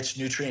rich,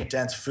 nutrient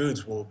dense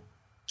foods will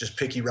just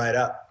pick you right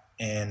up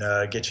and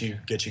get you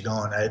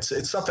going.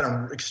 It's something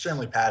I'm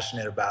extremely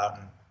passionate about.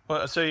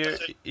 Well, so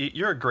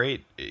you're a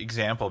great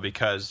example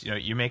because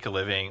you make a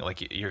living.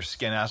 Like, your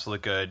skin has to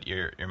look good,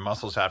 your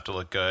muscles have to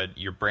look good,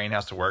 your brain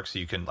has to work so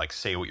you can like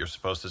say what you're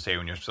supposed to say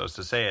when you're supposed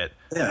to say it.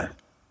 Yeah.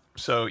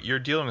 So you're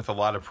dealing with a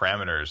lot of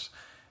parameters,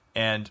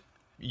 and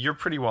you're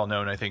pretty well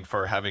known, I think,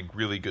 for having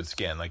really good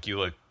skin. Like, you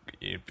look,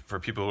 for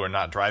people who are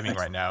not driving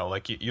right now,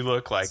 like you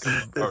look like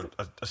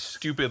a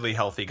stupidly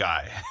healthy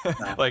guy.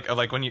 like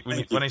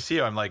when I see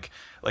you, I'm like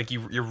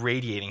you're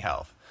radiating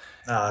health.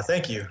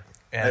 Thank you.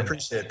 And I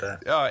appreciate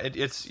that.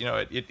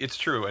 It's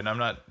true, and I'm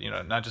not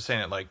not just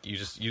saying it. Like,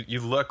 you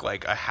look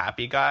like a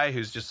happy guy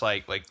who's just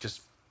like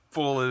just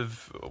full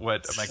of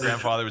what my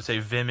grandfather would say,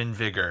 vim and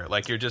vigor.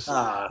 Like, you're just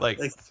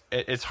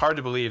it's hard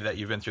to believe that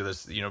you've been through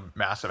this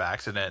massive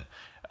accident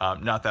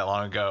not that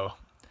long ago.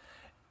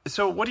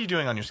 So what are you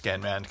doing on your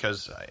skin, man?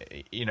 Because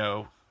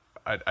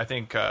I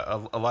think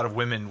a lot of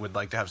women would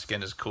like to have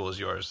skin as cool as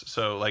yours.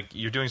 So like,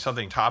 you're doing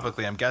something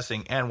topically, I'm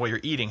guessing, and what you're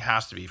eating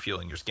has to be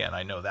fueling your skin.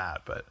 I know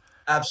that, but.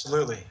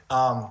 Absolutely.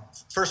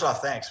 First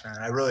off, thanks, man.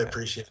 I really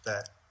appreciate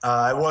that.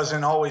 I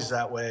wasn't always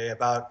that way.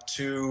 About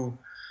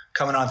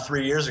coming on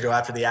 3 years ago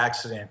after the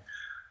accident,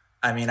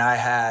 I mean, I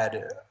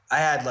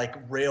had like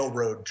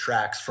railroad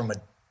tracks from a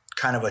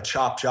kind of a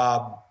chop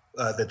job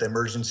that the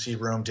emergency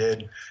room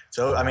did.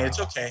 So, I mean, it's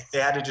okay. They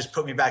had to just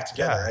put me back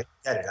together. Yeah.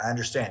 I get it. I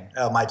understand.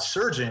 My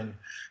surgeon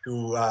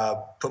who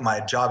put my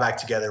jaw back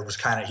together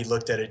he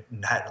looked at it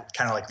and had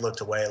kind of like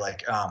looked away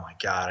like, oh my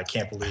God, I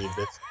can't believe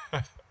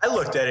this. I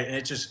looked at it and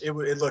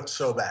it looked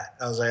so bad.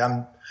 I was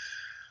like,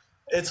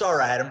 it's all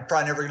right. I'm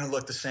probably never going to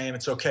look the same.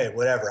 It's okay.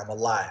 Whatever. I'm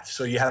alive.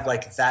 So you have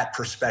like that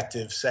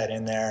perspective set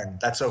in there, and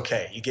that's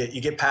okay. You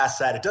get past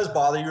that. It does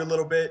bother you a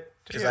little bit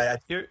because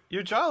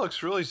your jaw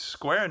looks really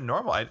square and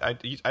normal. I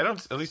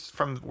don't, at least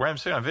from where I'm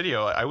sitting on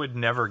video, I would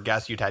never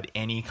guess you'd had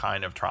any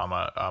kind of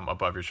trauma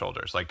above your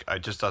shoulders. Like,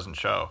 it just doesn't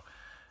show.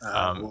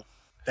 Well,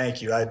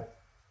 thank you.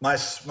 My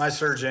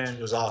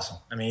surgeon was awesome.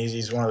 I mean,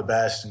 he's one of the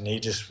best, and he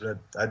just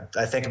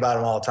I think about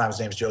him all the time. His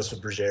name's Joseph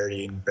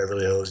Bergerdi in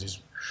Beverly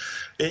Hills.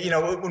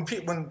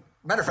 When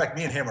matter of fact,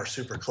 me and him are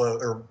super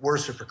close, or we're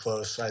super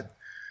close. I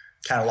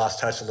kind of lost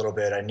touch a little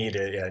bit. I need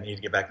to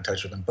get back in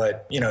touch with him.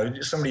 But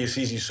somebody who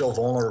sees you so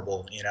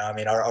vulnerable. I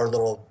mean, our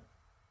little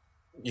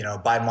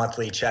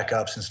bi-monthly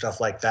checkups and stuff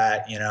like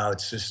that.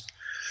 It's just.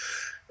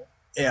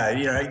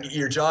 Yeah,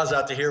 your jaw's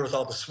out to here with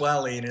all the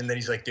swelling, and then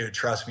he's like, dude,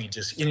 trust me,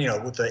 just,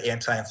 with the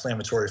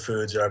anti-inflammatory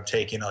foods that I'm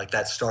taking, like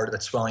that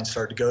swelling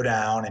started to go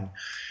down. And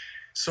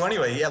so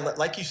anyway, yeah,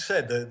 like you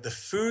said, the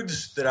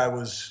foods that I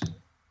was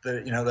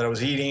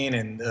eating,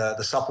 and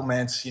the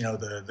supplements,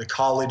 the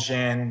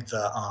collagen,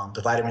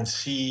 the vitamin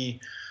C,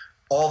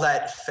 all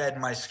that fed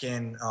my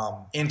skin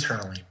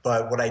internally.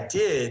 But what I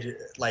did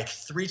like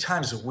 3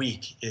 times a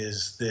week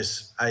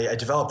is I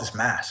developed this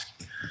mask.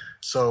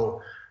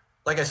 So,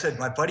 like I said,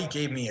 my buddy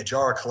gave me a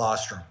jar of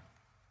colostrum,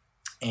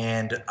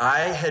 and I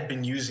had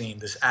been using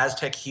this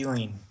Aztec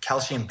Healing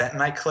calcium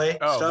bentonite clay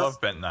stuff. I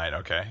love bentonite.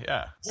 Okay,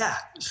 yeah. Yeah,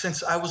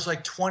 since I was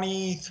like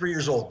 23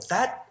 years old.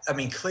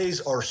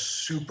 Clays are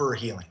super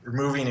healing,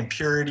 removing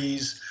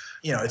impurities.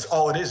 It's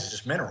all it is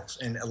just minerals,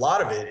 and a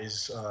lot of it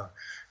is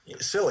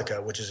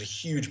silica, which is a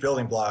huge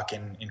building block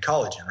in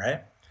collagen,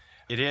 right?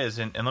 It is,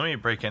 and let me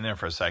break in there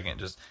for a second.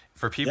 Just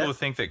for people who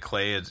think that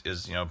clay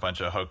is a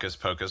bunch of hocus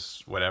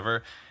pocus,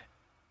 whatever.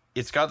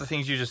 It's got the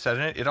things you just said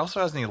in it. It also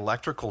has an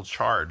electrical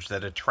charge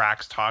that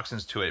attracts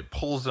toxins to it,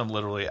 pulls them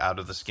literally out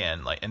of the skin.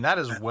 And that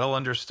is well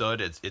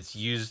understood. It's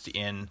used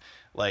in,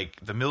 like,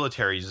 the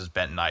military uses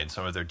bentonite in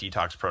some of their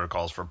detox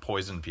protocols for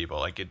poisoned people.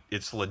 Like,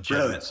 it's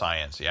legitimate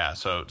science. Yeah.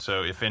 So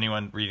if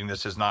anyone reading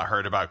this has not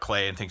heard about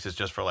clay and thinks it's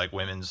just for like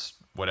women's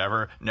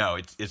whatever, no,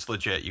 it's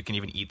legit. You can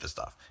even eat the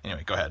stuff.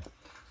 Anyway, go ahead.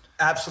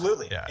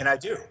 Absolutely. Yeah. And I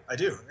do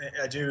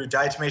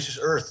diatomaceous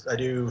earth. I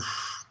do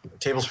a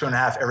tablespoon and a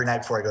half every night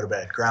before I go to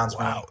bed. Grounds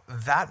me. Wow,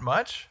 that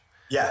much?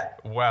 Yeah.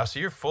 Wow, so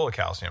you're full of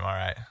calcium, all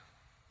right.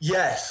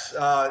 Yes,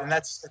 and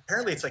it's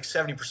like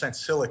 70%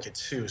 silica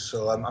too,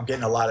 so I'm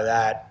getting a lot of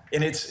that.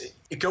 And it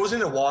goes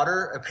into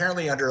water.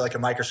 Apparently under like a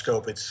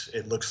microscope,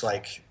 it looks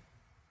like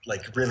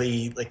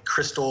really like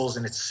crystals,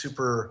 and it's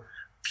super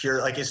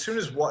pure. Like as soon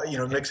as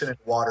mix it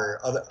into water,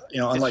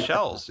 unlike it's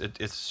shells.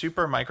 It's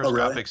super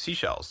microscopic really?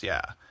 Seashells,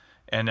 yeah.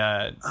 And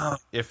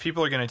if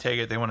people are going to take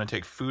it, they want to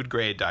take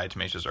food-grade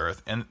diatomaceous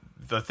earth. And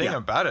the thing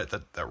about it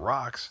that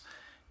rocks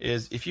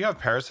is if you have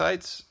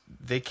parasites,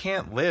 they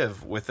can't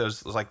live with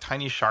those like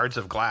tiny shards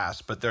of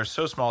glass, but they're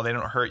so small they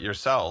don't hurt your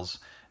cells,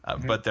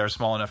 but they're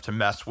small enough to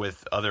mess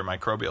with other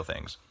microbial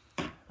things.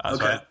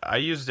 So I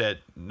used it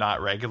not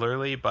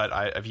regularly, but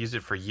I've used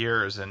it for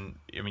years. And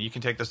I mean, you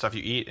can take the stuff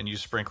you eat and you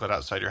sprinkle it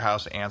outside your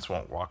house. Ants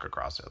won't walk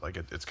across it. Like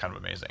it's kind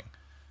of amazing.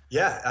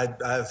 Yeah,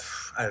 I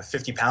have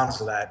 50 pounds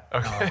of that.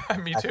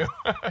 Okay, me too.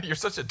 You're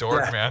such a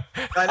dork, man.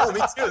 I know,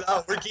 me too.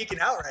 Oh, we're geeking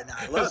out right now.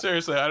 I love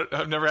Seriously,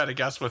 I've never had a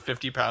guest with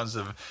 50 pounds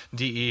of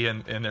DE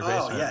in their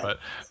basement, yeah. but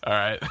all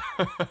right.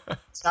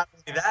 It's not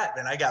only that,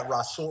 man. I got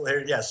Rasul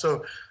here. Yeah,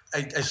 so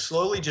I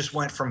slowly just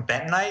went from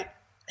bentonite,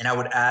 and I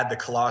would add the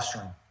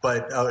colostrum.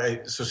 But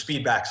so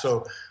speed back.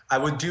 So I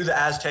would do the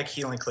Aztec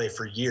healing clay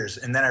for years,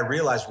 and then I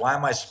realized, why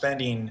am I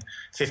spending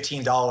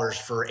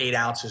 $15 for 8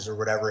 ounces or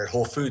whatever at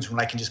Whole Foods when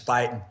I can just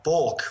buy it in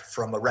bulk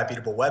from a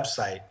reputable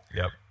website?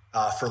 Yep.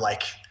 For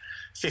like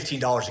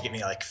 $15 to get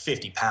me like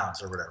 50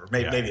 pounds or whatever,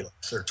 maybe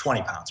less, or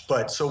 20 pounds.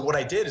 But so what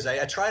I did is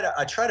I tried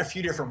a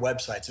few different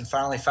websites and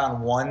finally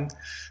found one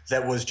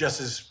that was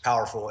just as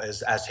powerful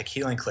as Aztec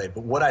healing clay.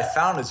 But what I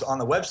found is on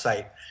the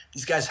website,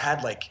 these guys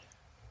had like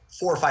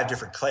 4 or 5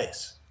 different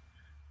clays.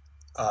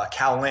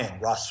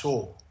 Kaolin,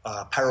 Rasul,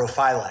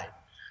 pyrophyllite,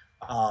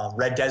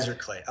 red desert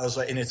clay. I was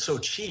like, and it's so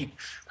cheap,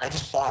 I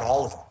just bought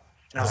all of them.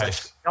 And I was like,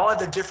 they all had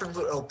the different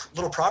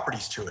little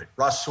properties to it.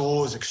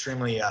 Rasul is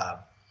extremely,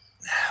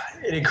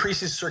 it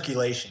increases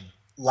circulation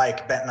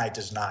like bentonite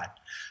does not.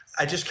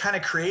 I just kind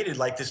of created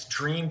like this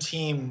dream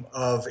team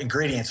of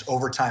ingredients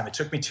over time. It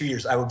took me 2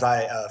 years. I would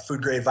buy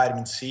food grade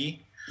vitamin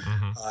C,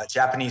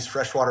 Japanese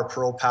freshwater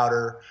pearl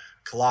powder,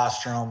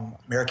 colostrum,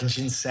 American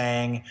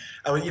ginseng.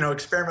 I would,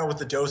 experiment with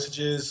the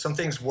dosages. Some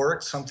things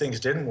worked, some things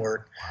didn't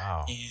work.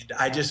 Wow. And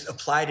I just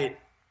applied it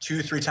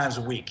 2-3 times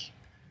a week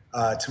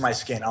to my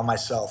skin, on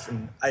myself.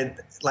 And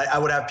I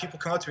would have people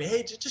come up to me,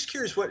 hey, just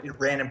curious what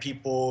random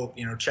people,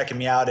 checking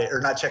me out or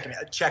not checking me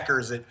out,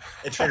 checkers at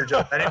Trader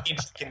Joe's. I didn't mean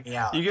checking me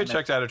out. You get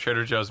checked out at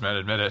Trader Joe's, man,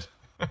 admit it.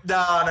 No,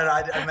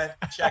 I meant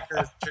checkers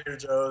at Trader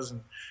Joe's.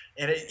 And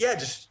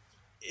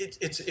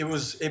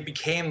it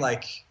became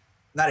like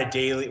not a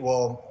daily,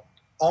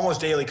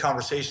 almost daily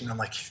conversation. I'm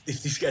like,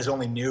 if these guys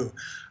only knew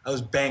I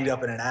was banged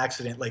up in an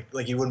accident, like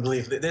you wouldn't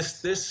believe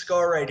this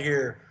scar right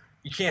here.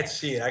 You can't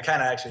see it. I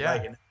kind of actually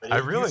like it. But I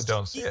really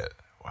don't see it.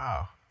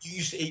 Wow.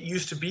 It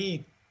used to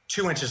be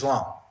 2 inches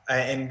long.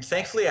 And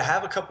thankfully I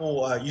have a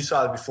couple, you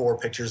saw it before,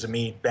 pictures of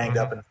me banged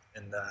up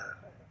in the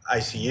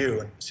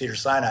ICU in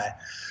Cedars-Sinai.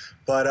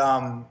 But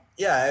I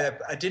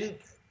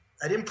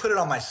didn't put it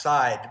on my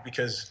side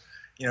because,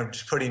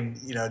 just putting,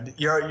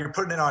 you're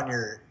putting it on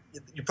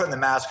you're putting the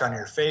mask on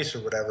your face or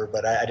whatever,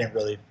 but I didn't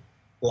really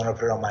want to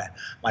put it on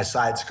my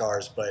side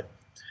scars. But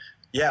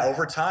yeah,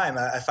 over time,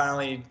 I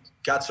finally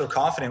got so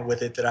confident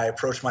with it that I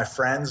approached my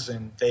friends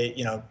and they,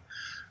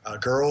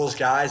 girls,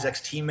 guys,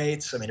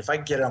 ex-teammates. I mean, if I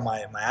can get it on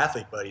my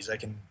athlete buddies, I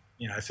can,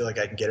 I feel like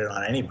I can get it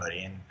on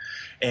anybody.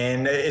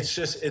 And it's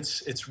just,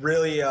 it's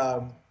really,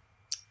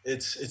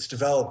 it's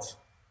developed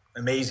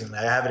amazingly.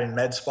 I have it in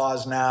med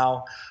spas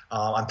now.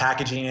 I'm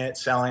packaging it,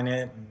 selling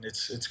it, and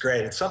it's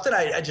great. It's something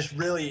I just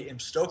really am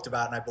stoked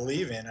about and I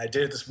believe in. I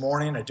did it this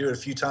morning. I do it a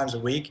few times a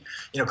week.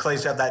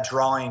 Clays have that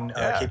drawing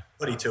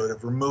capability to it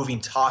of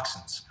removing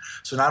toxins.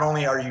 So not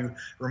only are you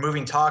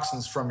removing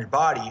toxins from your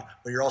body,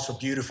 but you're also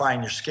beautifying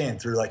your skin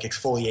through like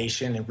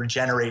exfoliation and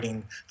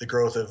regenerating the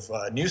growth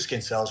of new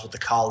skin cells with the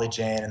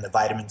collagen and the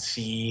vitamin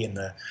C and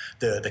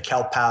the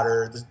kelp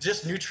powder.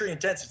 Just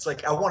nutrient dense. It's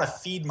like I want to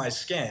feed my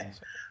skin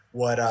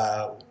what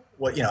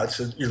it's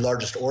your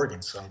largest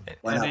organ. So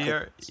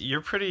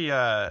you're pretty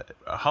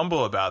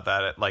humble about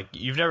that. Like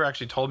you've never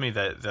actually told me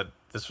that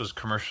this was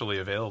commercially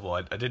available.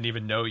 I didn't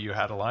even know you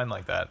had a line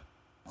like that.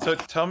 So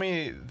tell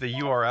me the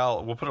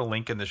URL. We'll put a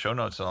link in the show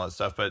notes and all that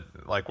stuff.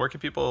 But like, where can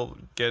people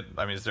get?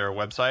 I mean, is there a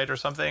website or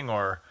something?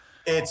 Or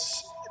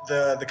it's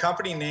the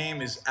company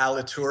name is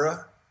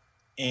Alitura,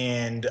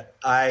 and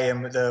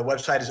the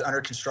website is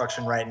under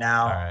construction right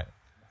now. All right.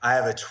 I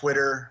have a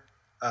Twitter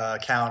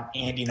account,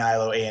 Andy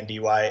Hnilo,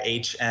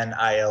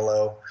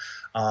 ANDYHNILO.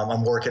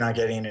 I'm working on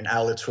getting an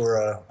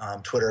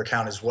Alitura Twitter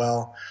account as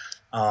well.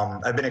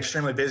 I've been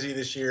extremely busy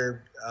this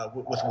year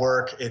with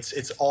work.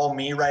 It's all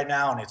me right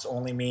now, and it's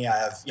only me. I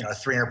have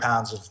 300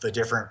 pounds of the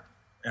different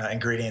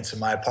ingredients in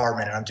my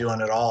apartment, and I'm doing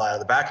it all out of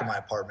the back of my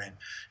apartment,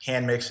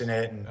 hand mixing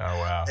it. And oh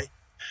wow,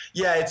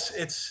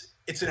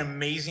 it's an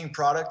amazing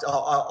product.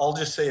 I'll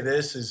just say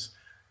this is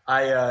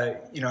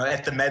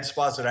at the med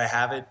spas that I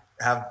have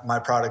my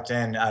product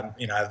in, I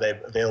have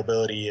the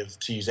availability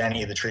to use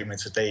any of the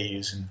treatments that they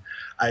use. And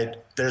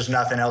there's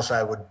nothing else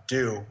I would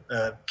do,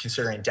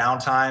 considering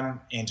downtime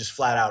and just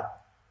flat out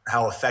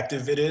how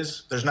effective it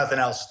is. There's nothing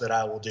else that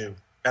I will do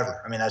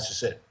ever. I mean, that's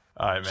just it.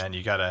 All right, man,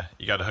 you gotta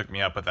hook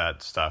me up with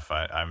that stuff.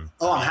 I'm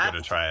eager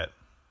to try it.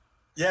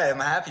 Yeah,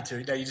 I'm happy to.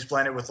 You just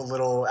blend it with a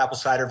little apple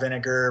cider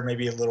vinegar,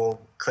 maybe a little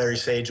clary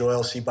sage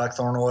oil, sea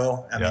buckthorn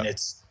oil. I mean,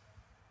 it's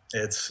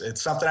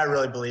something I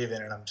really believe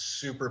in, and I'm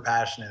super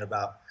passionate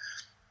about.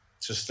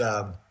 Just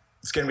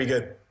it's going to be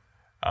good.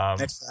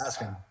 Thanks for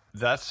asking.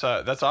 That's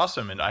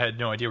awesome, and I had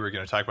no idea we were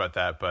going to talk about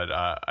that, but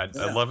I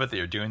love it that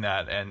you're doing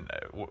that, and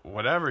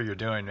whatever you're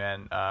doing,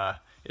 man,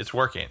 it's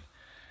working.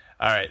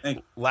 All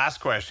right, last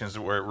questions.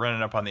 We're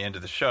running up on the end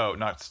of the show.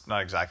 Not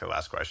exactly the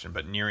last question,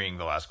 but nearing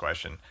the last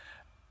question.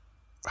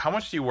 How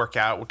much do you work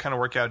out? What kind of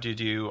workout do you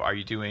do? Are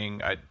you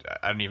doing? I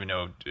don't even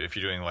know if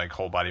you're doing like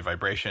whole body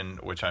vibration,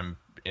 which I'm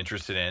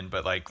interested in,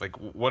 but like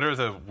what are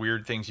the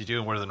weird things you do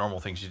and what are the normal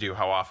things you do?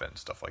 How often?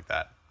 Stuff like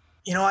that.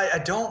 You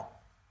know,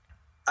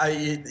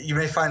 you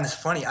may find this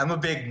funny. I'm a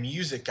big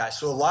music guy.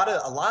 So a lot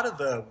of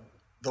the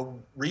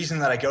reason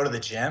that I go to the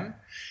gym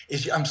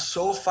is I'm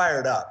so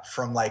fired up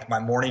from like my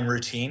morning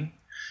routine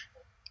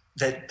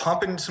that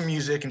pumping some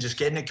music and just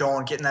getting it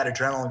going, getting that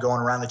adrenaline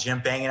going around the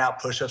gym, banging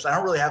out push-ups. I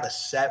don't really have a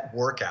set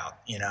workout,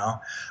 you know.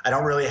 I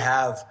don't really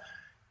have,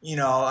 you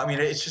know, I mean,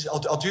 it's just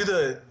I'll do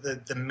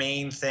the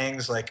main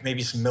things like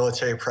maybe some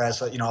military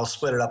press. You know, I'll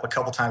split it up a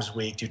couple times a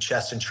week, do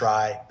chest and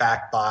tri,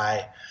 back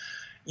by.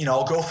 You know,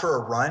 I'll go for a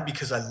run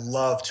because I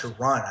love to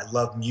run. I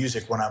love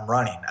music when I'm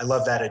running. I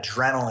love that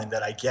adrenaline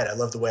that I get. I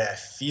love the way I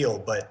feel.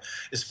 But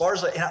as far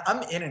as like,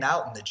 I'm in and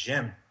out in the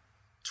gym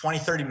 20,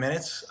 30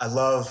 minutes. I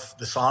love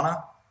the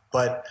sauna,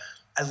 but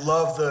I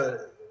love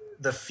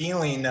the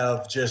feeling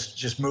of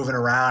just moving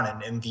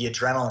around and the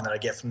adrenaline that I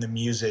get from the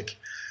music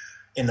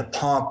and the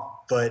pump,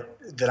 but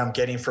that I'm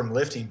getting from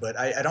lifting. But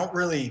I don't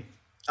really,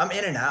 I'm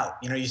in and out.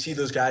 You know, you see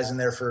those guys in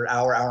there for an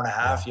hour and a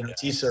half, you know,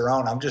 to each their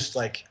own. I'm just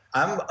like,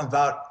 I'm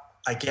about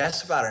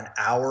an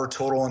hour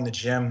total in the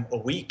gym a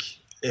week.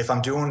 If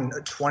I'm doing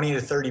 20 to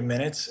 30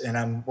 minutes and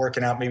I'm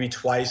working out maybe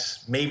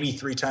twice, maybe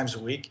 3 times a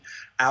week,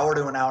 hour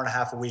to an hour and a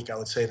half a week, I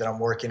would say that I'm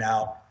working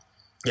out.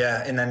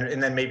 Yeah. And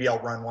then maybe I'll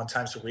run one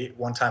time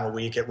a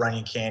week at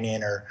Running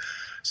Canyon or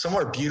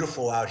somewhere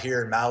beautiful out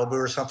here in Malibu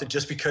or something,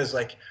 just because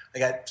like I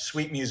got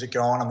sweet music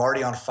going. I'm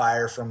already on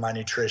fire from my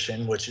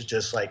nutrition, which is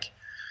just like,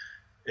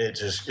 it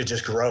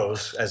just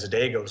grows as the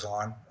day goes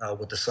on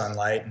with the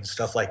sunlight and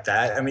stuff like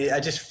that. I mean, I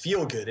just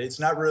feel good. It's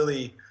not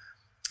really,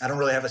 I don't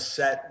really have a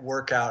set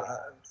workout.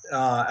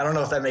 I don't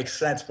know if that makes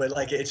sense, but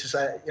like, it's just,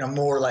 you know,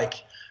 more like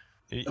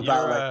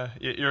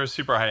you're a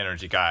super high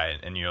energy guy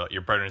and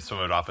you're burning some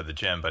of it off at the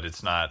gym, but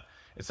it's not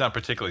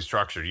particularly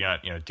structured. You're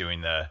not, you know,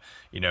 doing the,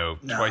 you know,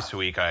 twice a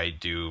week I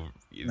do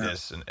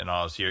this and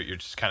all. So you're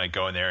just kind of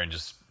going there and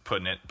just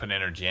putting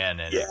energy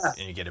in and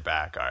you get it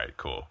back. All right,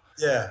 cool.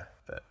 Yeah.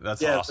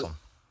 That's awesome.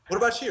 What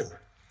about you?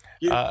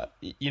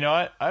 You know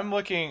what? I'm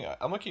looking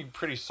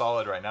pretty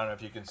solid right now. I don't know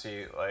if you can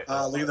see, like,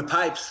 look at the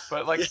pipes.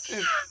 But like,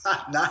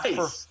 nice.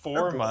 For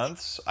 4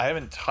 months, I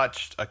haven't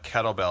touched a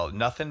kettlebell.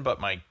 Nothing but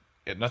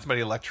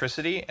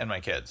electricity and my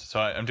kids. So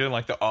I'm doing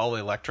like the all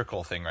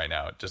electrical thing right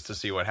now, just to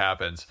see what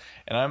happens.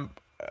 And I'm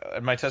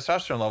my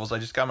testosterone levels. I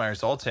just got my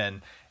results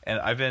in,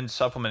 and I've been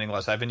supplementing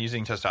less. I've been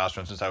using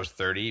testosterone since I was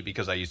 30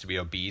 because I used to be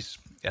obese,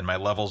 and my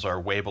levels are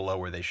way below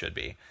where they should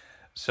be.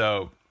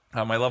 So.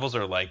 My levels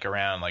are like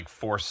around like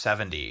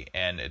 470,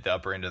 and at the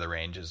upper end of the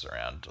range is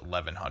around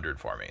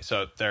 1100 for me.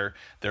 So they're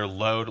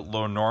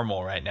low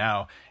normal right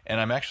now, and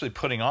I'm actually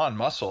putting on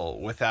muscle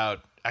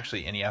without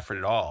actually any effort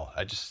at all.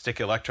 I just stick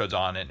electrodes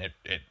on, and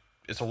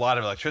it's a lot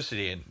of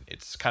electricity, and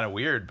it's kind of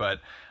weird,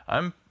 but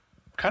I'm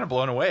kind of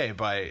blown away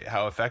by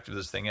how effective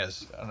this thing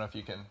is. I don't know if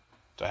you can.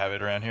 Do I have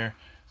it around here?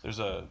 There's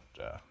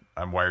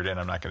I'm wired in.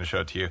 I'm not going to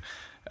show it to you.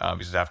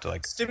 Because I have to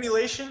like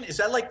stimulation. Is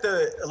that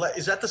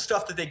the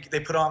stuff that they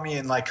put on me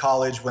in like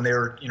college when they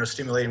were, you know,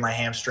 stimulating my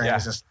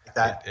hamstrings and stuff like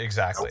that?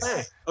 Exactly.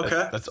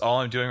 Okay. That's all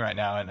I'm doing right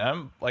now, and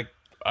I'm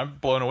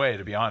blown away,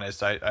 to be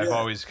honest. I've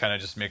always kind of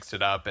just mixed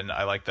it up, and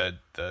I like the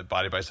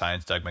Body by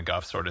Science, Doug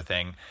McGuff sort of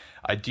thing.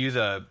 I do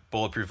the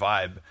Bulletproof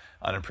Vibe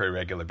on a pretty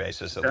regular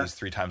basis, at least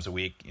 3 times a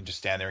week. You just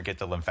stand there and get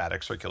the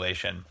lymphatic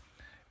circulation,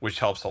 which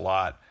helps a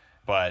lot.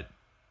 But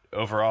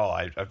overall,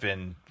 I've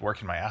been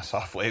working my ass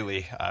off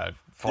lately,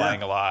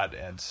 flying a lot,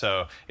 and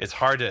so it's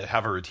hard to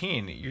have a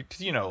routine.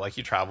 You know, like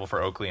you travel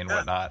for Oakley and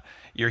whatnot.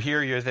 You're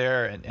here, you're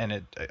there,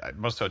 and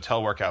most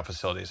hotel workout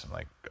facilities, I'm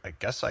like, I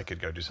guess I could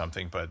go do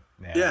something, but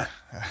nah. Yeah.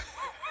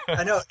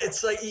 I know.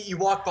 It's like you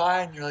walk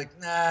by and you're like,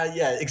 nah,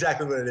 yeah,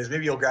 exactly what it is.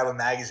 Maybe you'll grab a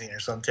magazine or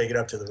something, take it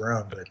up to the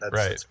room, but that's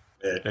right. That's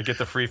it. They get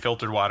the free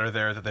filtered water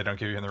there that they don't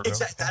give you in the room.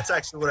 Exactly. That's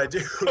actually what I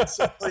do.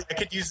 So, like, I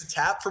could use the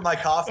tap for my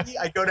coffee.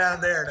 I go down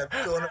there and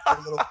I'm filling up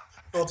a little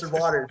filtered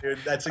water, dude.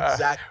 That's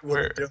exactly what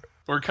I'm doing.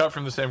 We're cut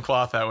from the same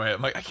cloth that way.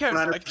 I'm like, I can't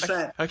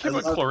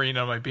put chlorine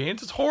on my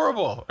beans. It's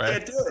horrible. Right?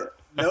 Can't do it.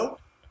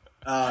 Nope.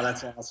 Oh,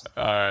 that's awesome.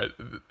 All right.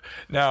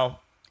 Now,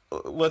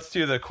 let's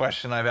do the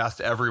question I've asked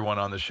everyone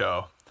on the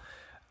show.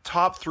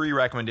 Top 3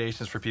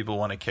 recommendations for people who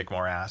want to kick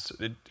more ass.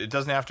 It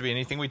doesn't have to be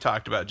anything we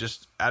talked about.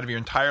 Just out of your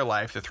entire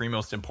life, the 3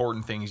 most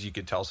important things you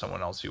could tell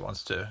someone else who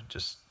wants to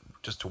just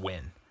to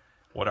win.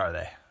 What are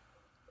they?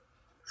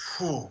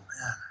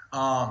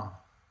 Man.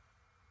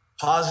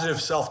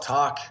 Positive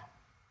self-talk.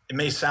 It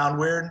may sound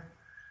weird,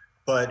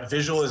 but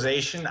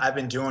visualization I've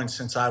been doing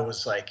since I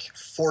was like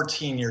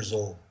 14 years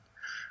old.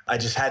 I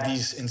just had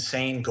these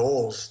insane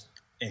goals.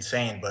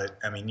 Insane, but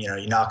I mean, you know,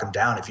 you knock them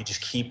down if you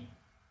just keep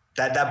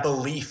that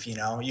belief, you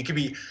know. You could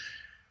be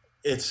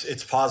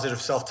it's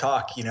positive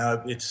self-talk, you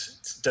know. It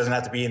doesn't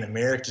have to be in the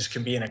mirror. It just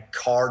can be in a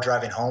car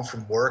driving home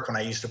from work when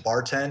I used to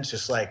bartend,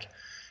 just like,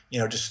 you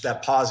know, just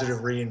that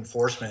positive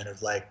reinforcement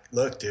of like,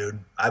 look, dude,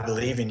 I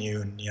believe in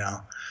you, and you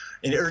know.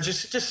 Or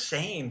just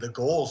saying the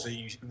goals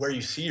that where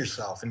you see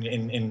yourself,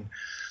 and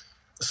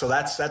so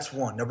that's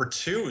one. Number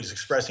 2 is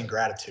expressing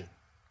gratitude.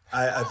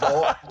 I've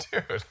always,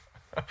 dude.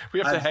 We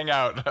have to hang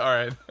out. All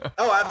right.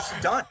 Oh,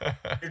 I'm done.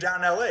 You're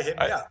down in LA. Hit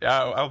me up.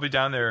 Yeah, I'll be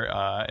down there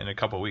in a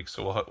couple of weeks,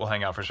 so we'll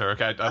hang out for sure.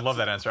 Okay, I love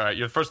that answer. All right,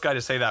 you're the first guy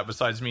to say that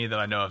besides me that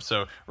I know of.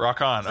 So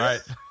rock on. All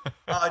right.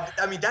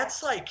 I mean,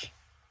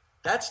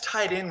 that's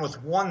tied in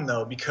with one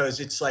though, because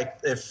it's like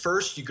at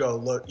first you go,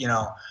 look,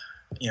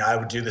 I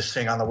would do this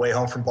thing on the way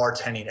home from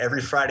bartending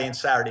every Friday and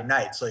Saturday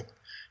night. It's like,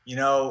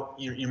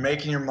 you're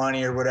making your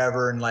money or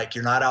whatever, and like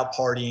you're not out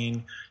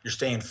partying, you're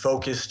staying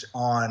focused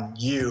on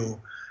you.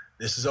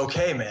 This is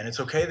okay, man. It's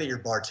okay that you're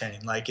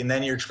bartending. Like, and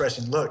then you're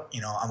expressing, look,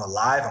 I'm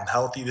alive, I'm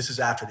healthy. This is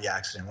after the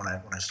accident when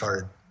I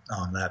started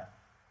on that,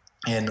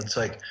 and it's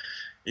like,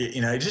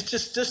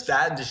 just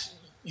that, and just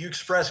you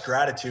express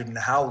gratitude and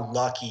how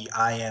lucky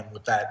I am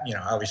with that.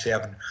 Obviously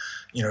having,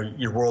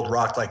 your world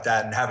rocked like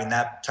that and having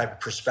that type of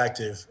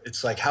perspective.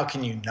 It's like, how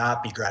can you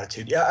not be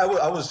gratitude? Yeah,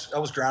 I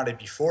was grounded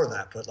before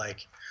that, but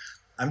like,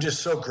 I'm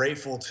just so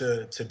grateful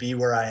to be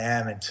where I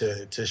am and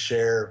to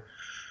share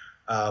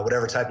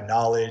whatever type of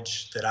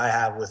knowledge that I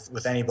have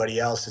with anybody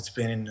else that's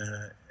been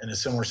in a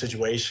similar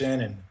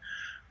situation. And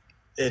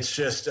it's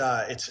just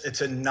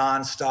it's a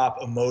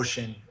nonstop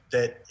emotion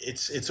that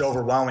it's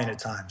overwhelming at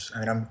times. I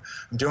mean, I'm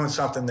doing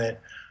something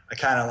that I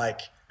kind of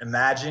like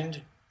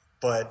imagined,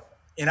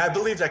 and I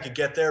believed I could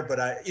get there,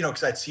 but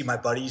because I'd see my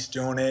buddies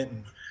doing it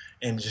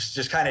and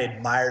just kind of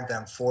admired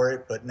them for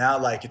it. But now,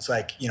 like, it's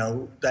like,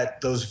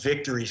 that those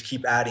victories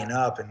keep adding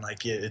up, and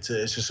like it's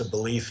just a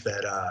belief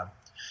that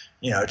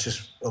it's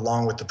just,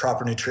 along with the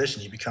proper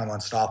nutrition, you become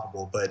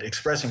unstoppable. But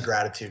expressing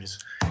gratitude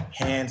is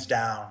hands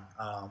down.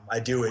 I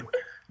do it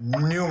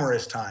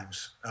numerous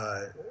times,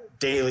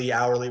 daily,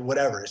 hourly,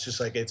 whatever. It's just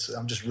like,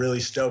 I'm just really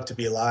stoked to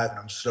be alive, and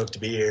I'm stoked to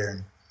be here.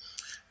 And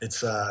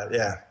it's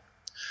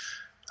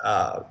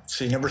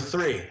see, number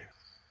three.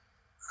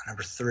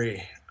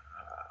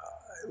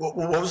 What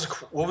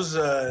was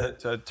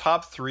the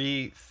top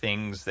three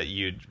things that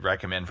you'd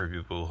recommend for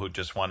people who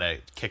just want to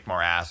kick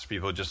more ass,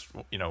 people who just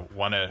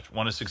want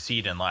to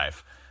succeed in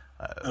life?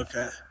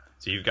 Okay.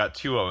 So you've got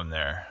two of them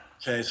there.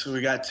 Okay, so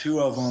we got two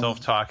of them.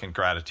 Self-talk and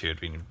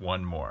gratitude. We need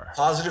one more.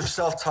 Positive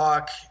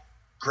self-talk,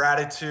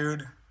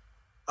 gratitude.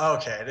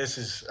 Okay, this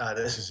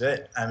is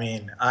it. I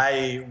mean,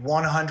 I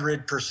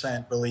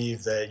 100%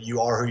 believe that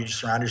you are who you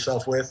surround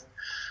yourself with.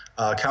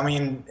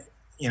 You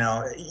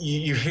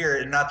hear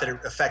it, not that it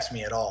affects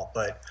me at all,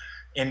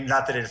 and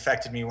not that it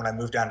affected me when I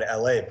moved down to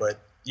LA, but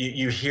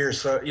you hear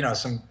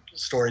some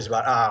stories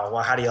about,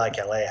 well, how do you like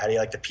LA? How do you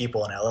like the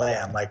people in LA?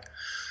 I'm like,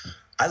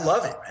 I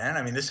love it, man.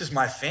 I mean, this is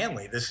my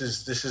family. This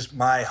is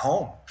my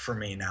home for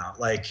me now.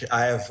 Like,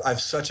 I have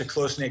such a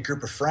close-knit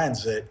group of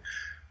friends that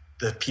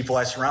the people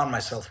I surround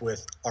myself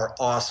with are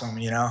awesome,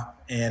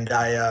 and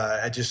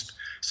I just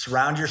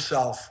surround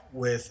yourself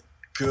with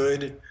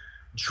good,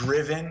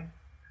 driven,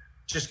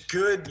 just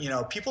good,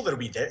 people that'll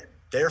be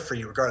there for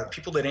you, regardless.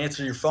 People that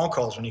answer your phone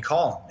calls when you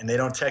call them and they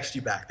don't text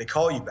you back, they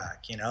call you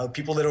back.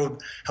 People that'll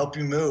help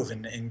you move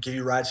and give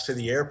you rides to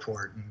the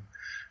airport, and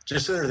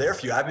just so they're there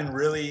for you.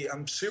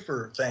 I'm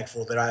super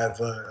thankful that I have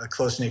a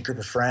close knit group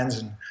of friends,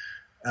 and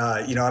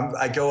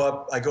I go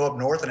up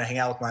north and I hang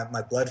out with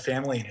my blood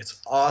family, and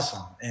it's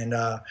awesome. And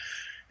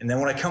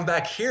then when I come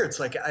back here, it's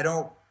like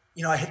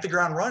I hit the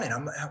ground running.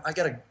 I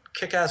got a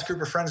kick-ass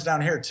group of friends down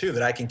here too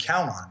that I can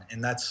count on,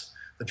 and that's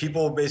the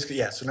people basically.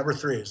 Yeah. So number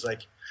three is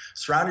like,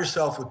 surround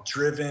yourself with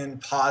driven,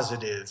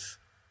 positive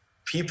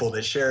people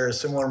that share a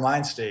similar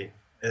mind state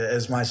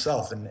as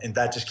myself, and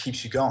that just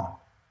keeps you going.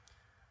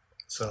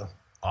 So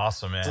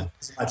awesome, man.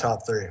 Those are my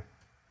top three.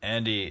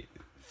 Andy,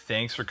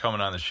 thanks for coming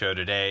on the show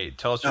today.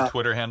 Tell us your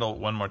Twitter handle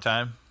one more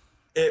time.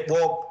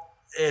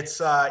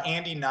 It's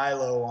Andy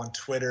Hnilo on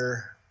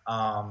Twitter,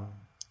 and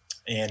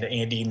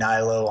Andy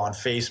Hnilo on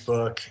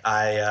Facebook.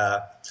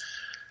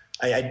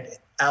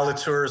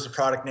 Alatour is the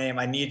product name.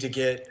 I need to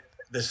get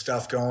this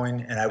stuff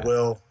going, and I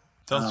will.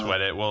 Don't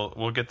sweat it.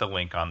 We'll get the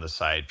link on the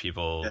site.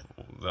 People,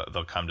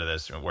 they'll come to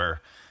this.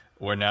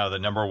 We're now the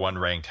number one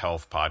ranked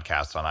health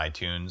podcast on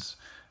iTunes.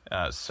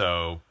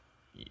 So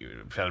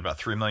we've had about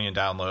 3 million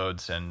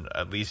downloads, and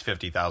at least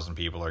 50,000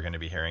 people are going to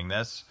be hearing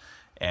this.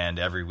 And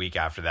every week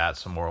after that,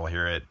 some more will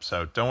hear it.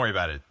 So don't worry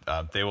about it.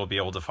 They will be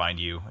able to find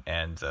you,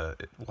 and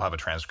we'll have a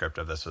transcript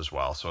of this as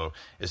well. So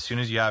as soon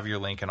as you have your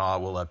link and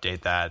all, we'll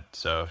update that.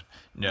 So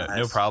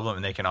no problem.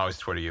 And they can always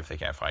Twitter you if they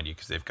can't find you,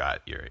 because they've got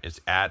it's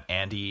at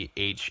Andy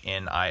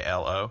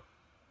Hnilo.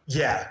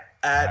 Yeah,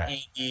 at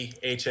Andy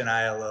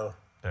Hnilo.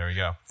 There we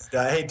go.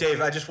 Hey, Dave,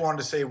 I just wanted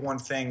to say one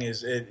thing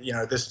is,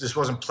 this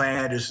wasn't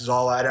planned. This is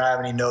all, I don't have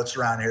any notes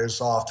around here.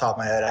 It's all off the top of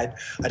my head.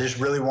 I just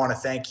really want to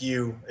thank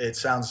you. It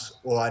sounds,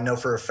 well, I know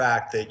for a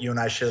fact that you and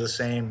I share the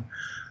same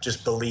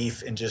just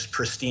belief in just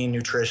pristine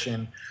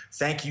nutrition.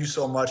 Thank you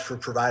so much for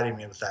providing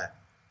me with that,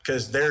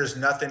 because there's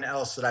nothing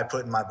else that I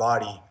put in my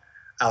body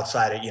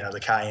outside of, the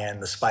cayenne,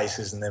 the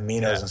spices, and the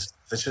aminos and stuff.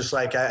 It's just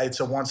like, it's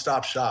a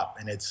one-stop shop,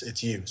 and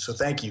it's you. So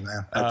thank you,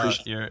 man. I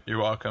appreciate it.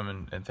 You're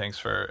welcome, and thanks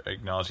for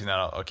acknowledging that.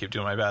 I'll keep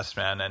doing my best,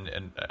 man.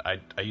 And I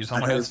use all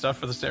my good stuff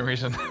for the same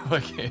reason,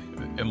 like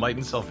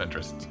enlightened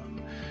self-interest.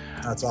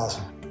 That's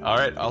awesome. All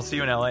right. I'll see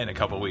you in LA in a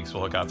couple of weeks.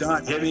 We'll hook up.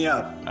 Done. Hit me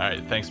up. All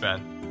right. Thanks,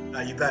 man.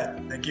 You bet.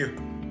 Thank you.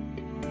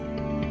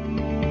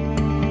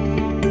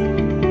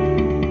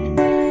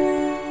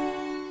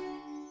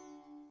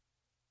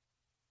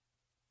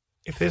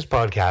 If this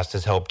podcast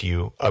has helped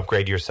you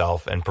upgrade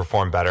yourself and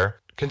perform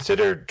better,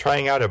 consider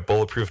trying out a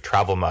bulletproof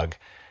travel mug.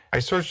 I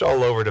searched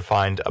all over to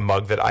find a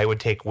mug that I would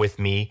take with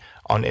me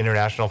on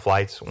international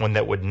flights, one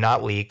that would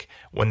not leak,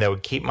 one that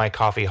would keep my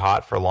coffee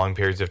hot for long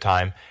periods of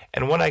time,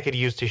 and one I could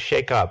use to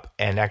shake up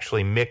and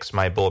actually mix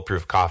my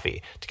bulletproof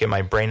coffee to get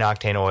my brain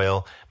octane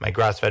oil, my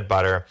grass-fed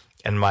butter,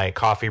 and my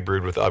coffee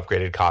brewed with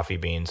upgraded coffee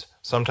beans,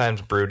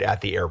 sometimes brewed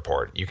at the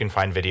airport. You can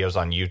find videos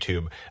on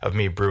YouTube of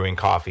me brewing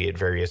coffee at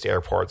various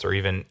airports or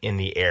even in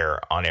the air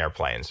on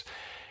airplanes.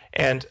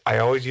 And I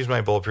always use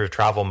my bulletproof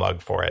travel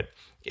mug for it.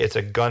 It's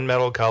a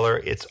gunmetal color,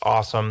 it's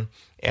awesome,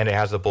 and it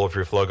has the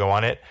bulletproof logo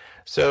on it.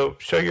 So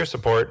show your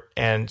support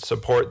and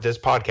support this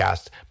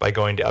podcast by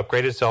going to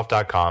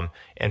upgradedself.com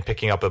and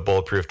picking up a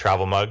bulletproof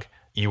travel mug.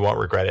 You won't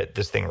regret it.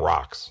 This thing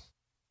rocks.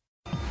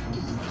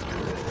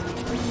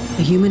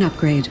 The Human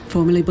Upgrade,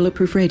 formerly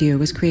Bulletproof Radio,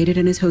 was created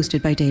and is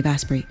hosted by Dave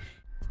Asprey.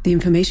 The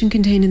information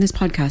contained in this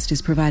podcast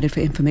is provided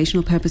for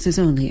informational purposes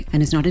only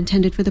and is not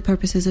intended for the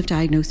purposes of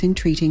diagnosing,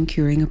 treating,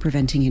 curing, or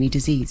preventing any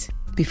disease.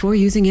 Before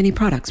using any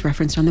products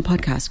referenced on the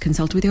podcast,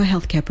 consult with your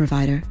healthcare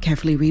provider,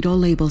 carefully read all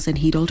labels, and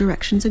heed all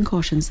directions and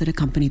cautions that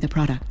accompany the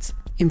products.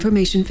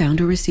 Information found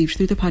or received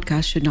through the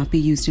podcast should not be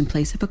used in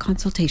place of a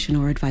consultation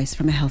or advice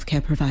from a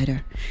healthcare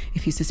provider.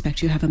 If you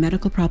suspect you have a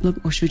medical problem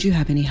or should you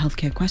have any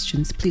healthcare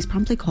questions, please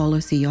promptly call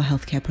or see your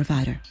healthcare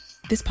provider.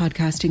 This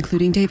podcast,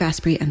 including Dave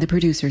Asprey and the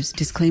producers,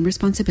 disclaim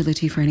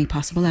responsibility for any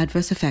possible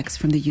adverse effects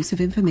from the use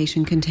of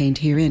information contained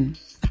herein.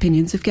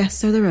 Opinions of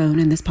guests are their own,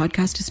 and this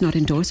podcast does not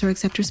endorse or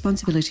accept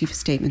responsibility for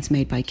statements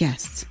made by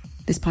guests.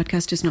 This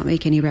podcast does not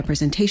make any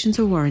representations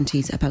or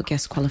warranties about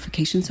guest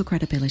qualifications or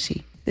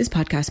credibility. This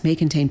podcast may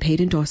contain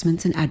paid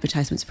endorsements and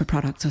advertisements for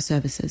products or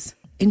services.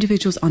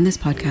 Individuals on this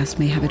podcast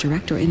may have a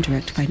direct or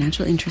indirect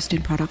financial interest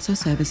in products or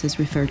services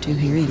referred to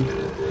herein.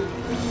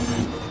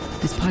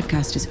 This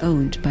podcast is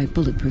owned by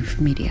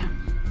Bulletproof Media.